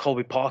 like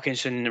Colby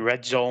Parkinson in the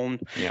red zone.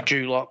 Yeah.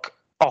 Drew Lock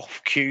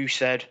off cue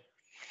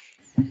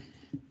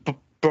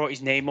brought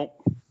his name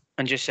up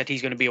and just said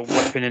he's going to be a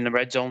weapon in the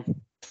red zone.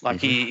 Like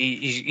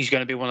he's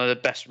going to be one of the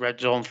best red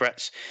zone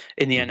threats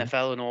in the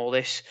NFL and all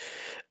this.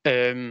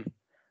 And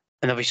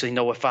obviously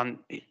Noah Fant,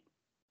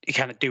 he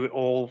kind of do it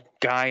all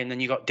guy. And then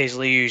you got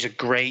Disley, who's a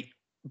great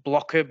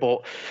blocker.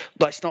 But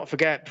let's not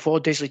forget, before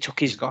Disley took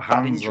his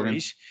bad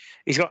injuries,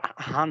 he's got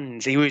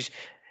hands. He was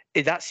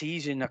that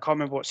season. I can't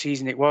remember what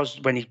season it was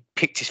when he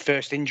picked his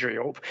first injury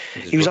up.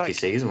 He was like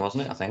season,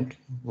 wasn't it? I think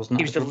wasn't.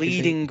 He was the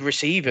leading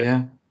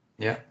receiver.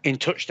 Yeah. In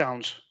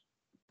touchdowns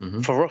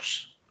for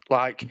us.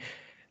 Like,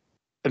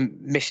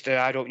 Mr.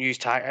 I don't use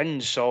tight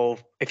ends, so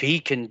if he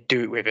can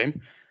do it with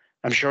him,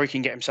 I'm sure he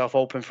can get himself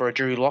open for a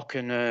Drew Lock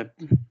and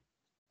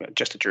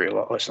just a Drew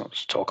Lock. Let's not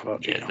talk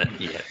about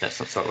let's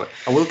not talk about.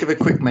 I will give a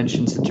quick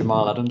mention to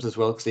Jamal Adams as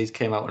well, because he's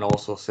came out and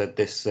also said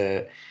this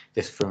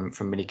from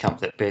minicamp,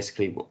 that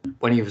basically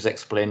when he was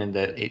explaining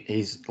that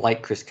he's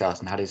like Chris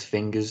Carson, had his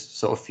fingers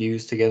sort of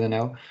fused together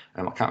now.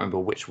 I can't remember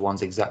which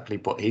ones exactly,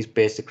 but he's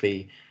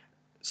basically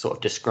sort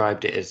of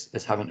described it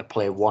as having to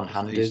play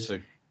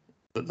one-handed.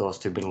 Those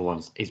two middle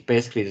ones. He's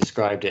basically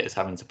described it as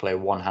having to play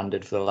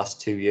one-handed for the last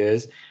 2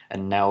 years,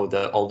 and now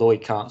that although he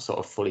can't sort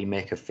of fully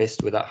make a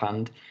fist with that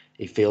hand,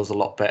 he feels a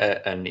lot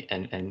better,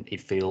 and he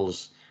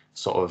feels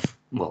sort of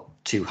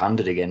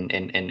two-handed again,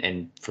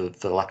 in for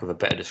the lack of a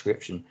better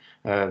description.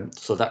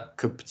 So that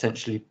could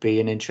potentially be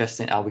an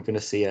interesting. Are we going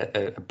to see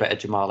a better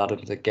Jamal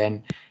Adams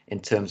again in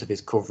terms of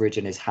his coverage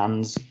and his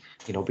hands?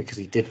 Because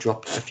he did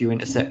drop a few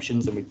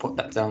interceptions, and we put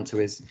that down to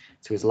his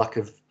lack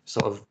of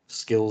sort of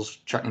skills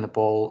tracking the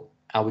ball.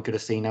 Are we going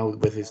to see now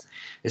with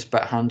his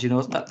better hand?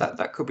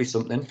 That could be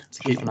something to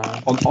keep an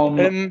eye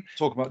on.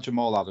 Talk about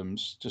Jamal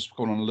Adams. Just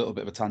going on a little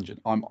bit of a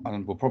tangent.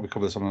 And we'll probably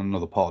cover this on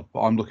another pod.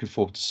 But I'm looking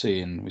forward to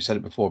seeing. We said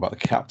it before about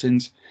the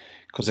captains,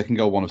 because they can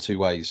go one of two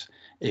ways.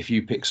 If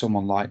you pick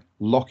someone like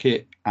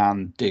Lockett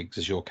and Diggs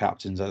as your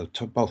captains, they're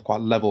both quite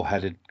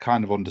level-headed,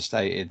 kind of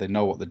understated. They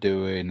know what they're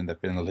doing, and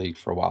they've been in the league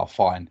for a while.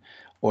 Fine.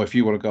 Or if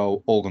you want to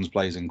go all guns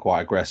blazing,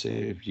 quite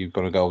aggressive, you've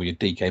got to go with your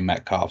DK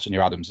Metcalfs and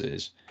your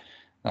Adamses.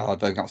 I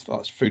think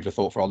that's food for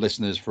thought for our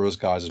listeners, for us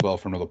guys as well,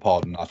 for another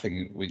pod. And I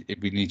think we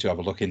need to have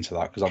a look into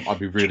that, because I'd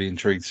be really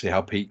intrigued to see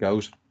how Pete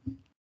goes.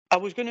 I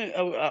was going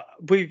to,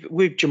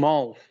 with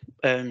Jamal,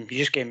 you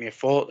just gave me a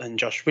thought then,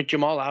 Josh. With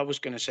Jamal, I was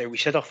going to say, we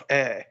said off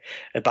air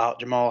about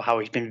Jamal, how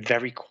he's been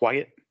very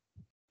quiet.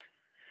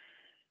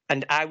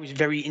 And I was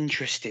very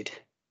interested.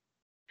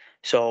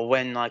 So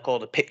when all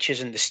the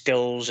pictures and the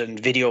stills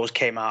and videos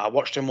came out, I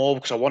watched them all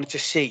because I wanted to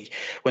see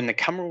when the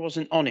camera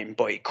wasn't on him,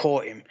 but it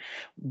caught him.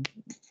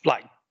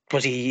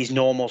 Was he his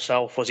normal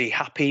self? Was he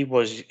happy?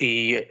 Was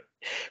he?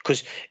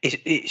 Because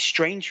it's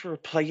strange for a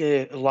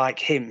player like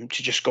him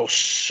to just go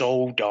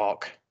so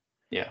dark.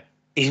 Yeah.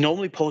 He's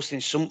normally posting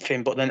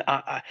something, but then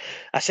I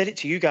said it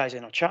to you guys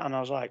in our chat, and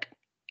I was like,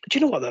 do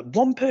you know what? The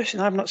one person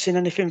I've not seen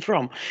anything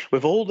from,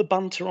 with all the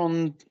banter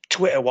on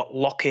Twitter, what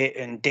Lockett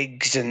and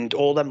Diggs and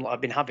all them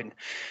I've been having,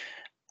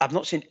 I've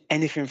not seen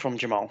anything from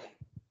Jamal.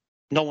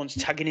 No one's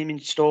tagging him in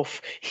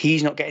stuff.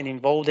 He's not getting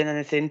involved in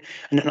anything.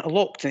 And then I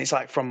looked, and it's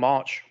like from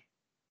March,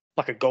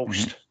 like a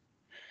ghost.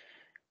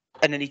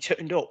 And then he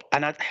turned up,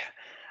 and I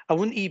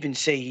wouldn't even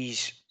say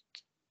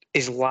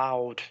he's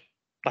loud.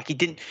 Like, he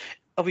didn't.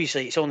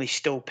 Obviously, it's only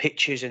still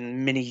pictures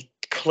and mini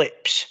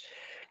clips.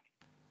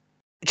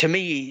 To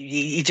me,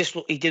 he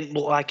didn't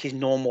look like his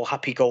normal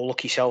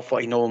happy-go-lucky self,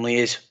 what he normally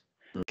is.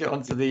 Get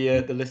onto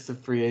the list of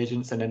free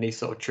agents and any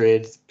sort of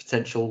trades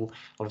potential,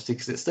 obviously,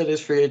 because it still is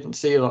free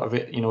agency. A lot of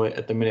it,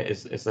 at the minute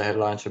is the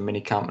headlines from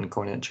mini camp and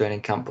coming in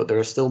training camp, but there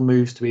are still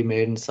moves to be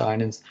made and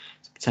signings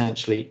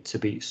potentially to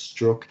be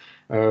struck.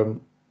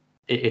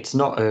 It's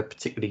not a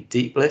particularly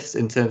deep list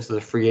in terms of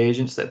the free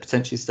agents that are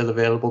potentially still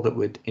available that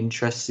would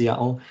interest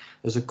Seattle.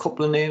 There's a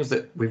couple of names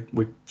that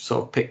we've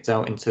sort of picked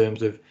out in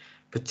terms of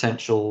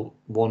potential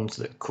ones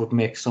that could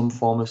make some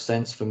form of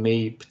sense for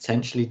me.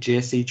 Potentially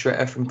JC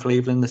Tretter from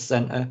Cleveland, the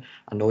center.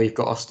 I know you've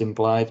got Austin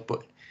Blythe,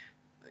 but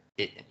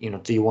do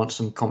you want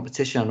some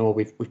competition? I know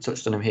we've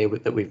touched on him here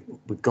that we've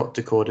got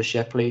Dakota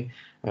Shepley,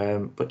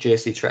 but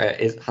JC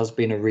Tretter has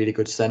been a really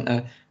good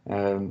center.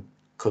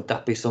 Could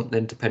that be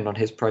something, depending on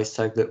his price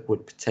tag, that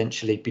would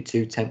potentially be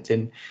too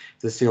tempting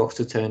for the Seahawks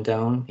to turn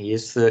down? He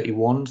is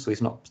 31, so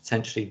he's not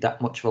potentially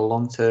that much of a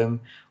long-term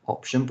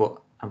option, but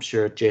I'm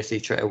sure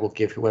JC Tretter will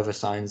give whoever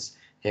signs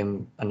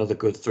him another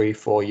good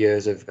 3-4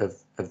 years of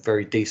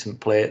very decent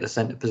play at the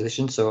centre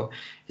position. So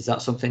is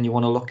that something you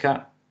want to look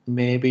at?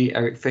 Maybe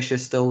Eric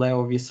Fisher's still there,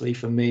 obviously,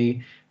 for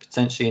me,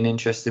 potentially an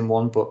interesting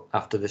one, but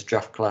after this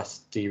draft class,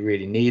 do you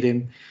really need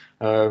him?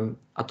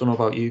 I don't know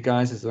about you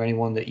guys. Is there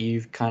anyone that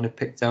you've kind of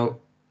picked out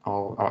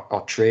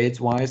or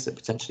trades-wise that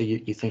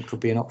potentially you think could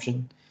be an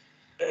option?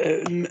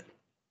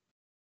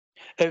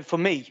 For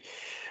me,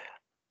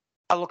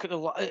 I look at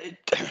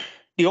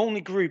the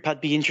only group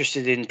I'd be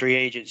interested in free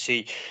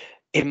agency,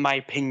 in my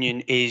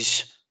opinion,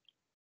 is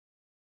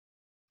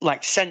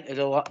like centre.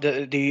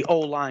 The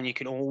O-line, you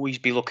can always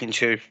be looking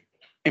to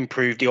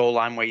improve the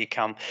O-line where you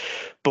can.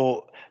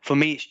 But for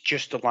me, it's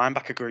just the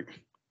linebacker group.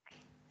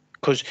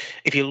 Because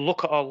if you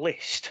look at our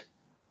list,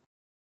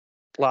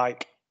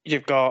 like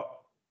you've got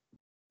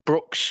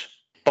Brooks,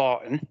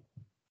 Barton,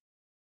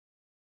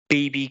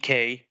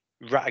 BBK,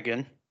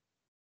 Rattigan.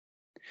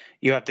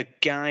 You have the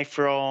guy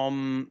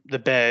from the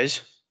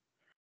Bears,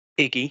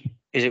 Iggy,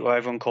 is it what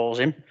everyone calls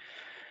him?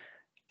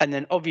 And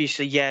then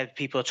obviously, yeah,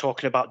 people are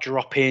talking about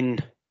dropping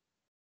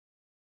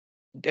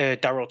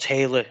Darrell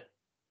Taylor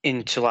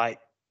into like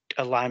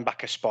a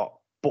linebacker spot.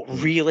 But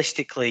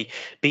realistically,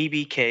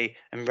 BBK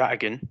and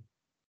Rattigan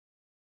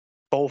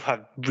both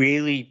have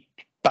really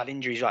bad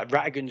injuries. Like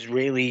Rattigan's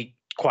really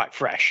quite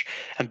fresh,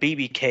 and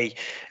BBK,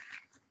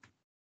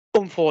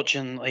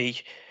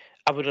 unfortunately,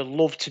 I would have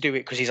loved to do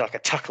it because he's like a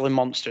tackling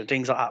monster and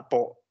things like that.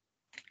 But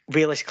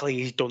realistically,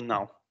 he's done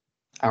now.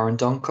 Aaron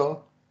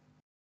Donko?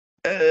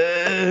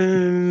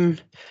 I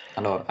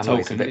know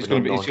Token. He's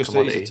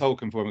a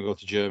token for when we go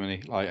to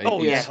Germany. Like,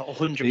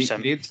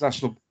 100%. The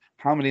international.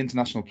 How many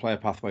international player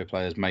pathway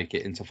players make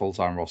it into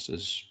full-time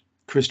rosters?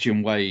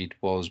 Christian Wade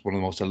was one of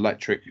the most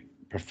electric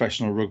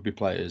professional rugby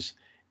players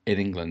in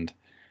England,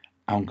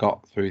 and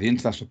got through the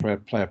international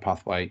player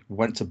pathway.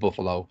 Went to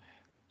Buffalo,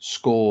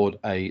 scored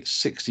a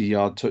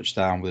 60-yard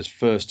touchdown with his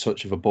first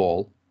touch of a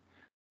ball,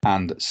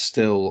 and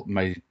still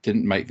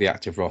didn't make the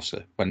active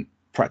roster. Went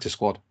practice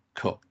squad,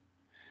 cut.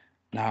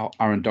 Now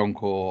Aaron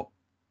Donkor,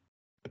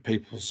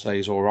 people say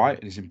he's all right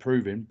and he's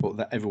improving, but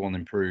that everyone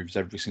improves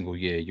every single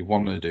year. You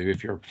want to do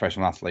if you're a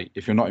professional athlete.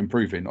 If you're not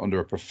improving under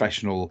a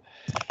professional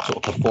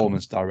sort of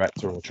performance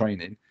director or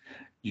training,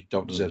 you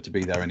don't deserve to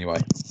be there anyway.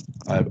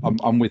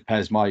 I'm with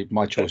Pez.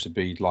 My choice would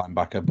be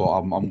linebacker, but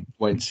I'm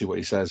waiting to see what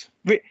he says.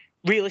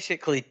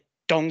 Realistically,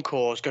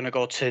 Donkor is going to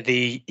go to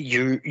the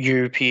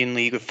European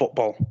League of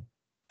Football,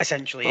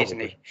 essentially, isn't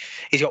he?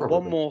 He's got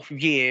one more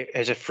year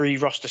as a free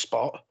roster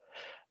spot,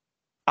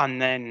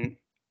 and then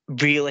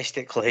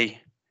realistically,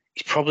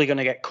 he's probably going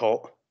to get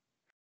cut.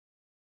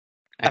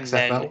 XFL? And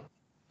then,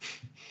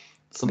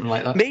 something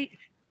like that?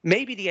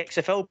 Maybe the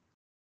XFL.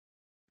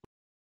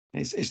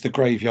 It's the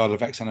graveyard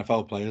of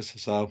ex-NFL players,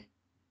 so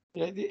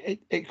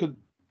it could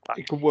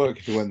work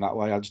if he went that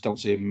way. I just don't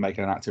see him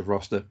making an active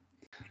roster.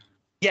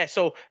 Yeah,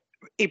 so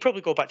he'd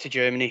probably go back to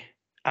Germany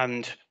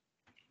and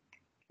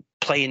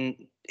play in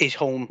his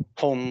home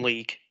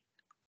league,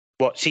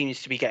 what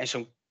seems to be getting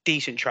some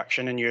decent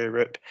traction in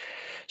Europe.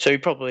 So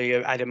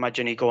probably, I'd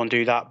imagine he'd go and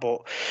do that.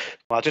 But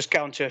I'll just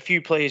get on to a few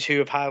players who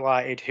have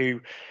highlighted who,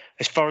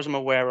 as far as I'm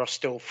aware, are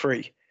still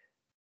free.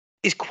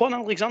 Is Quan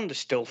Alexander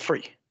still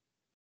free?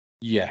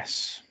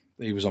 Yes,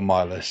 he was on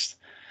my list,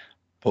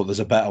 but there's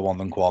a better one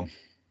than Quan.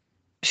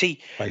 See,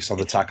 based on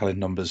the tackling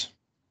numbers,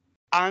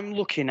 I'm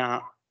looking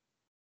at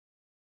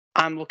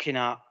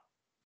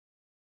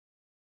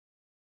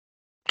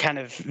kind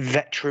of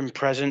veteran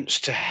presence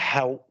to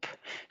help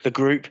the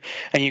group,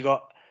 and you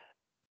got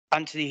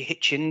Anthony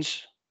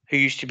Hitchens, who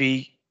used to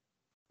be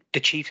the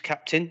Chiefs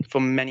captain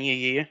for many a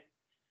year.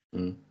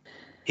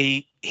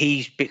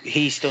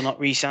 He's still not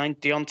re-signed.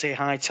 Deontay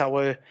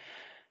Hightower,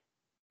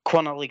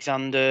 Quan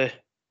Alexander,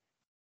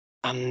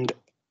 and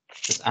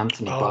just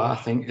Anthony Barr, I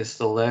think, is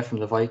still there from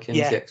the Vikings,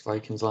 the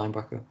ex-Vikings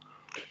linebacker.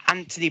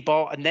 Anthony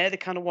Barr, and they're the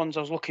kind of ones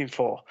I was looking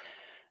for.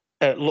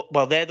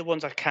 They're the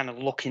ones I'm kind of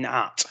looking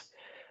at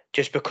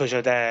just because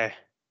of their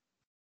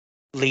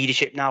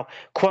leadership. Now,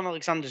 Quan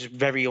Alexander's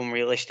very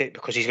unrealistic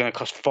because he's going to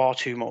cost far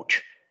too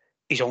much.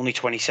 He's only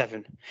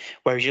 27.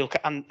 Whereas you look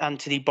at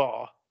Anthony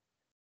Barr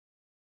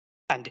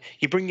and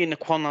you bring in the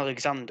Quan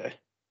Alexander,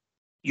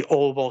 you're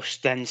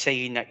almost then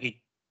saying that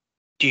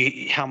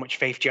how much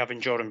faith do you have in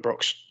Jordan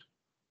Brooks?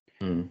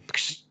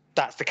 Because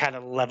that's the kind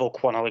of level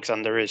Quan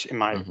Alexander is, in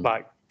my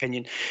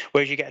opinion.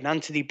 Whereas you get an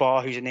Anthony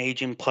Barr, who's an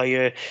aging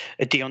player,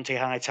 a Deontay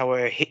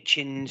Hightower, a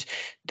Hitchens,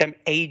 them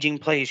aging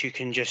players who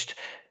can just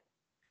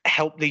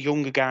help the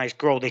younger guys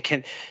grow. They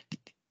can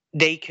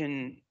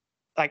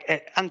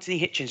like Anthony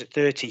Hitchens at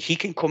 30, he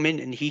can come in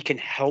and he can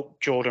help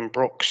Jordan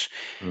Brooks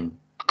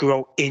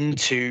grow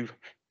into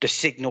the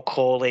signal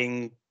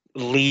calling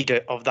leader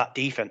of that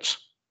defense.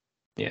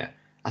 Yeah.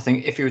 I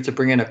think if you were to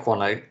bring in a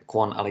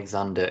Quan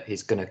Alexander,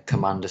 he's going to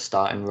command a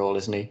starting role,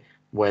 isn't he?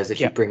 Whereas if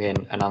you bring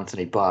in an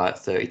Anthony Barr at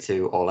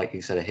 32, or like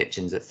you said, a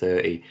Hitchens at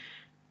 30,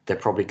 they're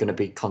probably going to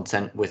be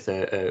content with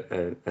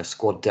a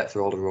squad depth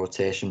role, a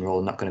rotation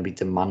role, not going to be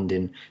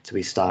demanding to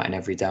be starting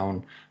every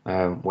down.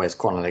 Whereas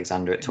Quan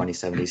Alexander at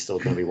 27, he's still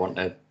going to be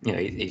wanting to,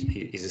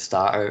 he's a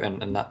starter,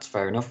 and that's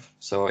fair enough.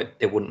 So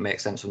it wouldn't make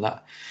sense from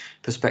that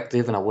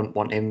perspective, and I wouldn't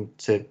want him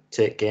to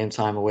take game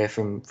time away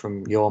from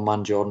your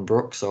man Jordan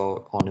Brooks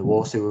or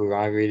Nwosu, who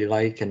I really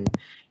like, and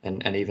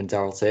even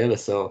Darrell Taylor.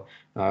 So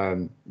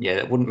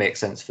it wouldn't make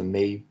sense for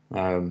me.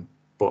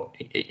 But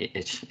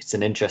it's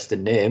an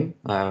interesting name.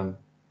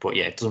 But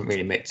yeah, it doesn't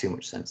really make too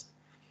much sense.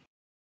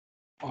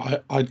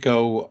 I'd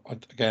go,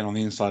 again, on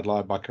the inside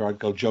linebacker, I'd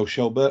go Joe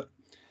Schobert.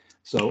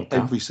 So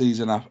every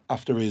season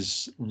after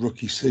his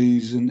rookie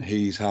season,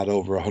 he's had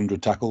over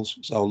 100 tackles.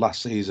 So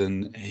last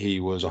season, he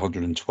was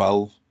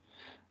 112.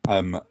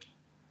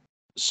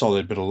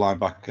 Solid bit of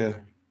linebacker.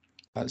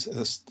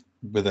 That's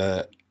with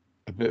a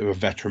bit of a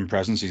veteran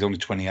presence. He's only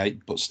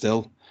 28, but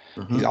still.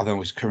 I don't know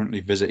he's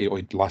currently visited, or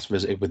he last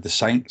visited with the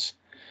Saints.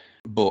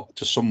 But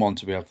to someone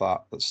to be of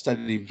that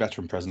steady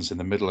veteran presence in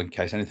the middle in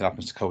case anything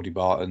happens to Cody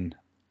Barton,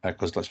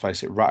 because let's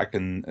face it,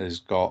 Rattigan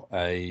has got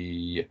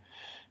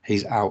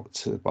he's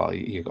out, but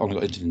he only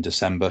got injured in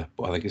December,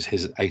 but I think it's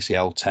his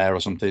ACL tear or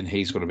something.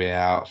 He's going to be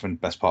out for the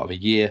best part of a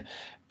year.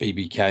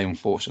 BBK,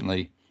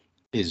 unfortunately,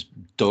 is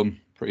done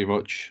pretty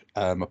much,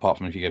 apart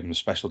from if you give him a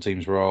special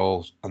teams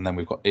role. And then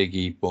we've got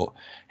Iggy, but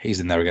he's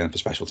in there again for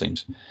special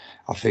teams.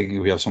 I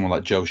think we have someone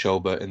like Joe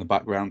Schobert in the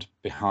background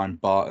behind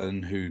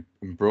Barton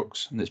and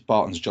Brooks, and it's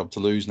Barton's job to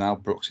lose now.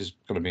 Brooks is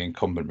going to be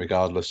incumbent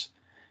regardless.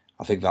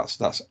 I think that's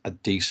a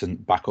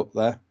decent backup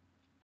there.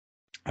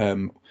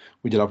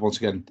 We did have, once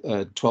again,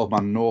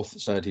 12-man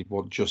North said he'd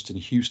want Justin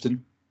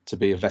Houston to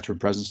be a veteran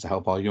presence to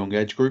help our young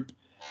edge group.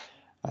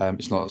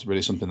 It's not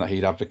really something that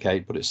he'd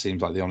advocate, but it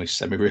seems like the only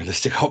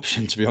semi-realistic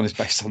option, to be honest,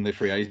 based on the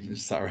free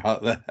agents that are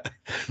out there.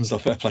 So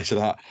fair play to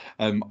that.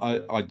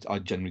 I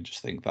generally just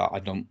think that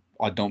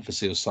I don't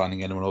foresee us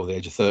signing anyone over the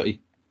age of 30.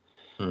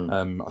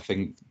 I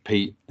think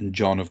Pete and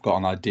John have got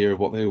an idea of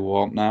what they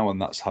want now,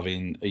 and that's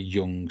having a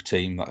young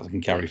team that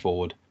can carry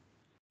forward.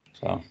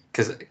 So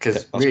because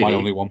that's really, my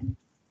only one.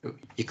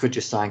 You could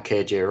just sign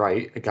KJ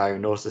Wright, a guy who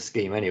knows the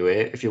scheme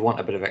anyway. If you want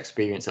a bit of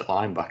experience at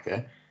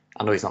linebacker,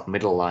 I know he's not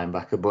middle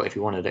linebacker, but if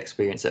you wanted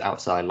experience at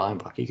outside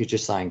linebacker, you could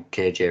just sign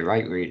KJ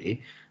Wright,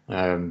 really.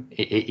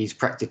 He's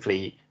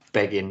practically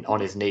begging on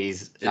his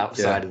knees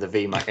outside of the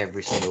VMAC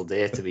every single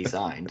day to be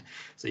signed.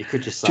 So you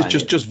could just sign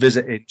just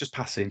visiting, just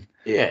passing.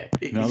 Yeah.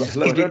 He's been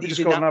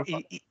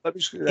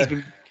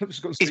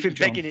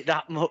begging it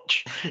that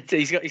much.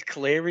 He's got his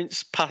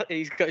clearance.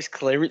 He's got his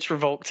clearance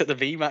revoked at the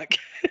VMAC.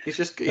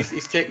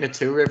 He's taking a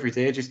tour every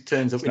day. Just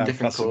turns up in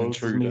different clothes.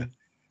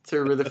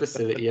 Tour of the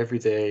facility every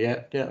day.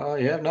 Yeah. Oh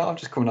yeah. No, I'm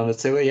just coming on a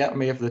tour. Yeah,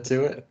 I'm here for the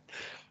tour.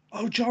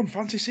 Oh, John,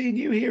 fancy seeing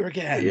you here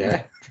again.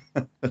 Yeah.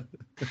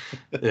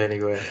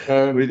 Anyway,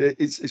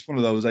 it's one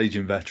of those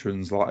aging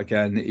veterans. Like,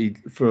 again,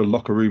 for a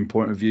locker room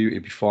point of view,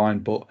 he'd be fine.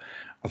 But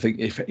I think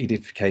if he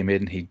came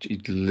in,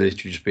 he'd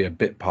literally just be a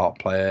bit part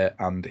player,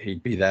 and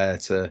he'd be there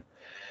to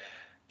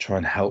try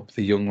and help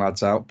the young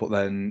lads out. But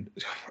then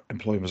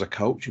employ him as a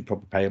coach, you'd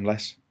probably pay him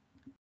less.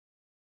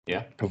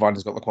 Yeah, provided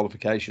he's got the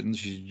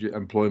qualifications, you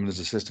employ him as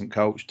assistant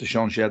coach.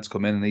 Deshaun Shedd's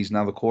come in and he's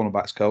now the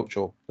cornerbacks coach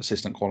or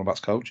assistant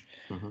cornerbacks coach.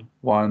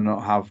 Why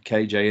not have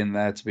KJ in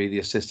there to be the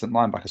assistant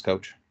linebackers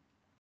coach?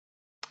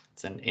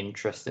 It's an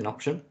interesting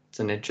option.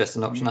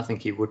 I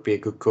think he would be a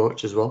good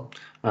coach as well.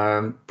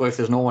 But if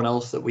there's no one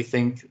else that we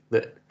think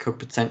that could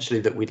potentially,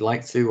 that we'd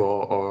like to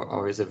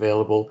or is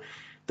available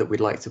that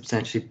we'd like to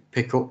potentially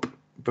pick up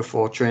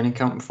before training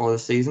camp, before the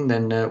season,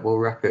 then we'll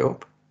wrap it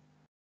up.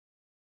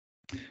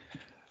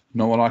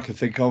 No one I can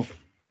think of.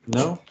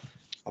 No.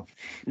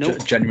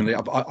 Genuinely,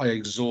 I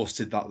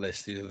exhausted that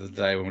list the other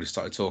day when we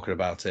started talking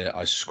about it.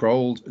 I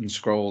scrolled and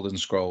scrolled and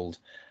scrolled,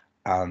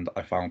 and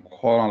I found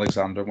Quan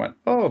Alexander and went,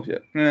 oh,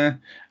 yeah.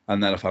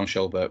 And then I found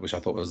Schobert, which I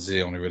thought was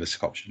the only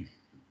realistic option.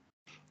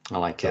 I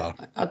like it.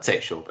 I'd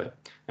take Schobert.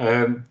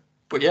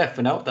 But yeah,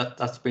 for now,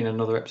 that's been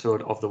another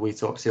episode of the We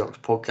Talk Seahawks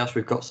podcast.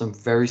 We've got some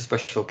very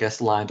special guests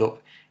lined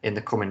up in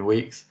the coming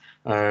weeks.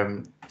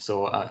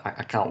 So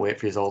I can't wait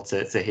for you all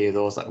to hear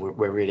those.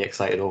 We're really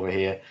excited over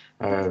here.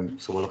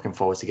 So we're looking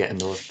forward to getting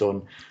those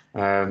done.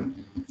 A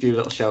few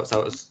little shouts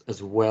out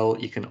as well.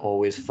 You can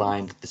always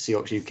find the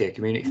Seahawks UK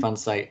community fan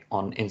site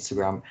on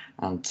Instagram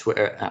and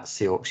Twitter at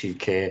Seahawks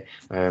UK.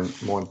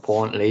 More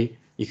importantly,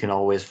 you can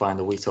always find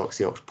the We Talk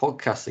Seahawks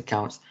podcast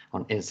accounts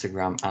on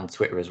Instagram and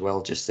Twitter as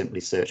well. Just simply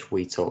search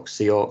We Talk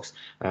Seahawks.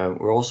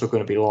 We're also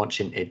going to be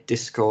launching a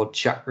Discord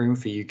chat room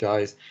for you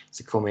guys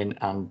to come in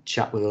and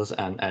chat with us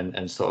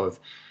and sort of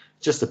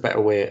just a better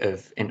way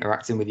of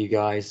interacting with you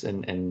guys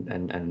and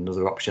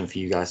another option for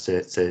you guys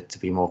to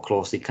be more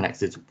closely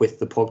connected with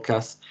the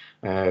podcast.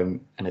 And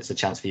it's a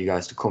chance for you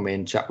guys to come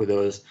in, chat with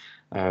us,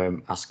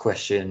 ask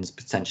questions,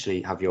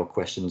 potentially have your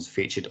questions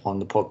featured on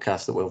the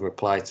podcast that we'll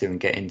reply to and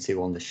get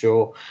into on the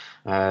show.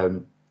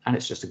 And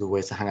it's just a good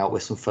way to hang out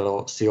with some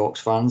fellow Seahawks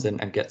fans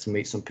and get to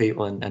meet some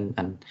people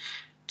and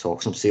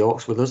talk some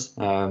Seahawks with us.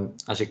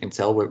 As you can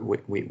tell,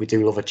 we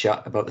do love a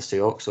chat about the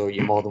Seahawks, so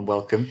you're more than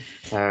welcome.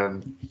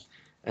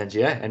 And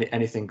yeah,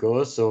 anything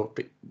goes. So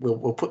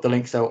we'll put the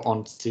links out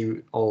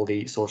onto all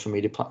the social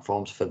media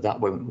platforms for that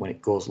when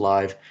it goes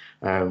live,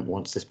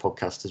 once this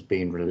podcast has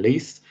been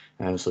released.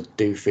 So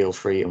do feel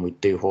free, and we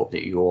do hope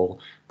that you all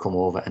come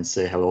over and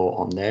say hello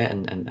on there,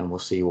 and we'll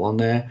see you on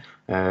there.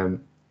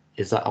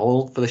 Is that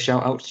all for the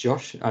shout outs,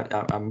 Josh?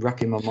 I'm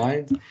racking my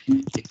mind.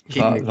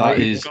 That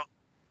is.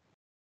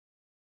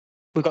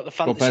 We've got the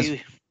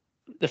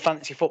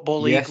fantasy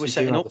football league we're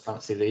setting up. The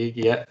fantasy league,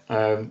 yeah.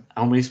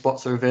 How many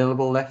spots are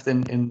available left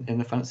in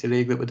the fantasy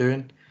league that we're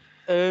doing?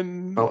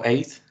 About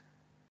 8.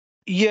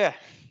 Yeah,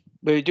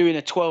 we're doing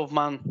a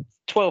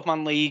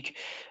 12-man league.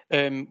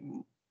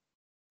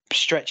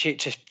 Stretch it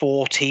to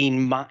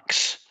 14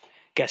 max.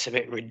 Gets a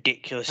bit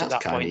ridiculous at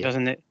that point,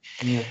 doesn't it?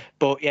 Yeah.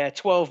 But yeah,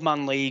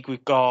 12-man league.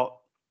 We've got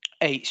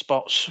 8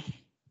 spots.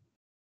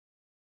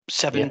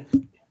 7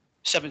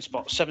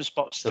 spots. 7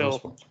 spots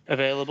still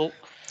available.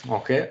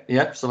 Okay,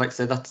 yeah. So like I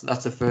said,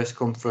 that's a first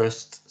come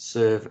first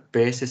serve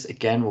basis.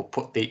 Again, we'll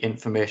put the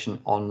information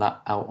on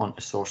that out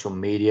onto social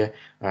media,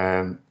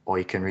 or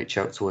you can reach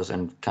out to us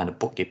and kind of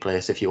book your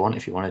place if you want.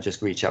 If you want to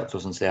just reach out to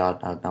us and say I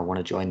want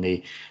to join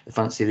the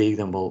fantasy league,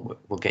 then we'll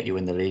get you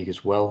in the league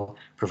as well,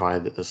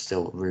 provided that there's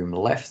still room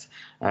left.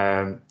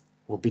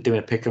 We'll be doing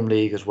a pick'em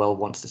league as well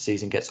once the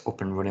season gets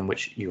up and running,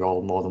 which you're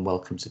all more than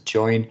welcome to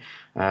join.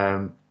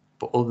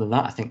 But other than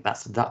that, I think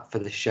that's that for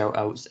the shout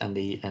outs and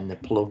the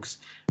plugs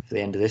for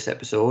the end of this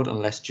episode.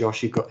 Unless,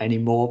 Josh, you've got any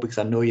more, because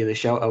I know you're the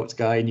shout outs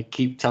guy and you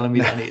keep telling me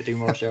that I need to do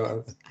more shout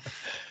outs.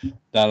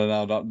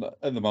 No, not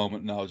at the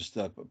moment. No, just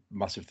a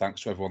massive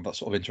thanks to everyone that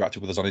sort of interacted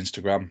with us on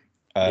Instagram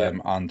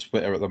and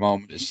Twitter at the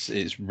moment.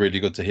 It's really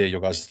good to hear your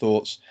guys'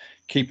 thoughts.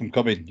 Keep them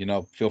coming.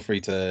 Feel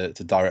free to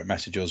direct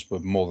message us. We're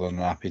more than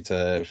happy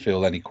to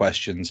field any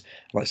questions.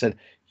 Like I said,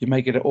 you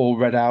may get it all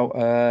read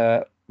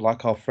out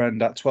like our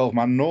friend at 12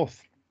 Man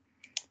North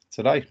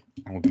today,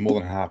 and we'll be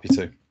more than happy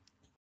to.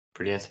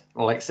 Brilliant.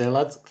 Well, like I say,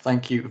 lads,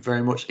 thank you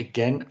very much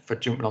again for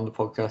jumping on the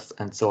podcast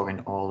and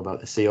talking all about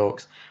the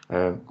Seahawks.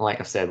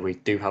 Like I said, we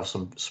do have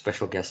some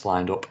special guests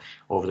lined up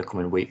over the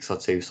coming weeks or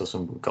two, so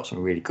we've got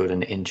some really good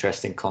and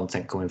interesting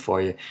content coming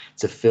for you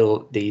to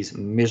fill these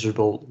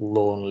miserable,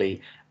 lonely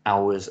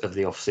hours of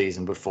the off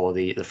season before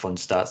the fun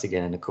starts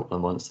again in a couple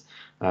of months.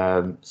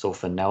 So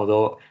for now,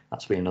 though,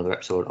 that's been another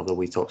episode of the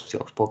We Talk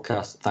Seahawks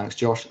podcast. Thanks,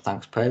 Josh.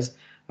 Thanks, Pez.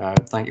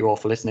 Thank you all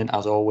for listening.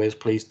 As always,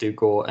 please do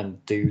go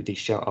and do the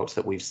shout outs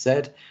that we've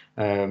said.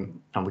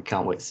 And we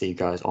can't wait to see you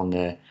guys on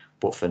there.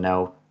 But for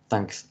now,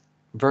 thanks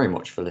very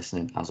much for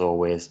listening, as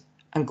always.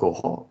 And go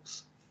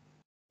Hawks.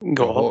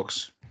 Go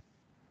Hawks.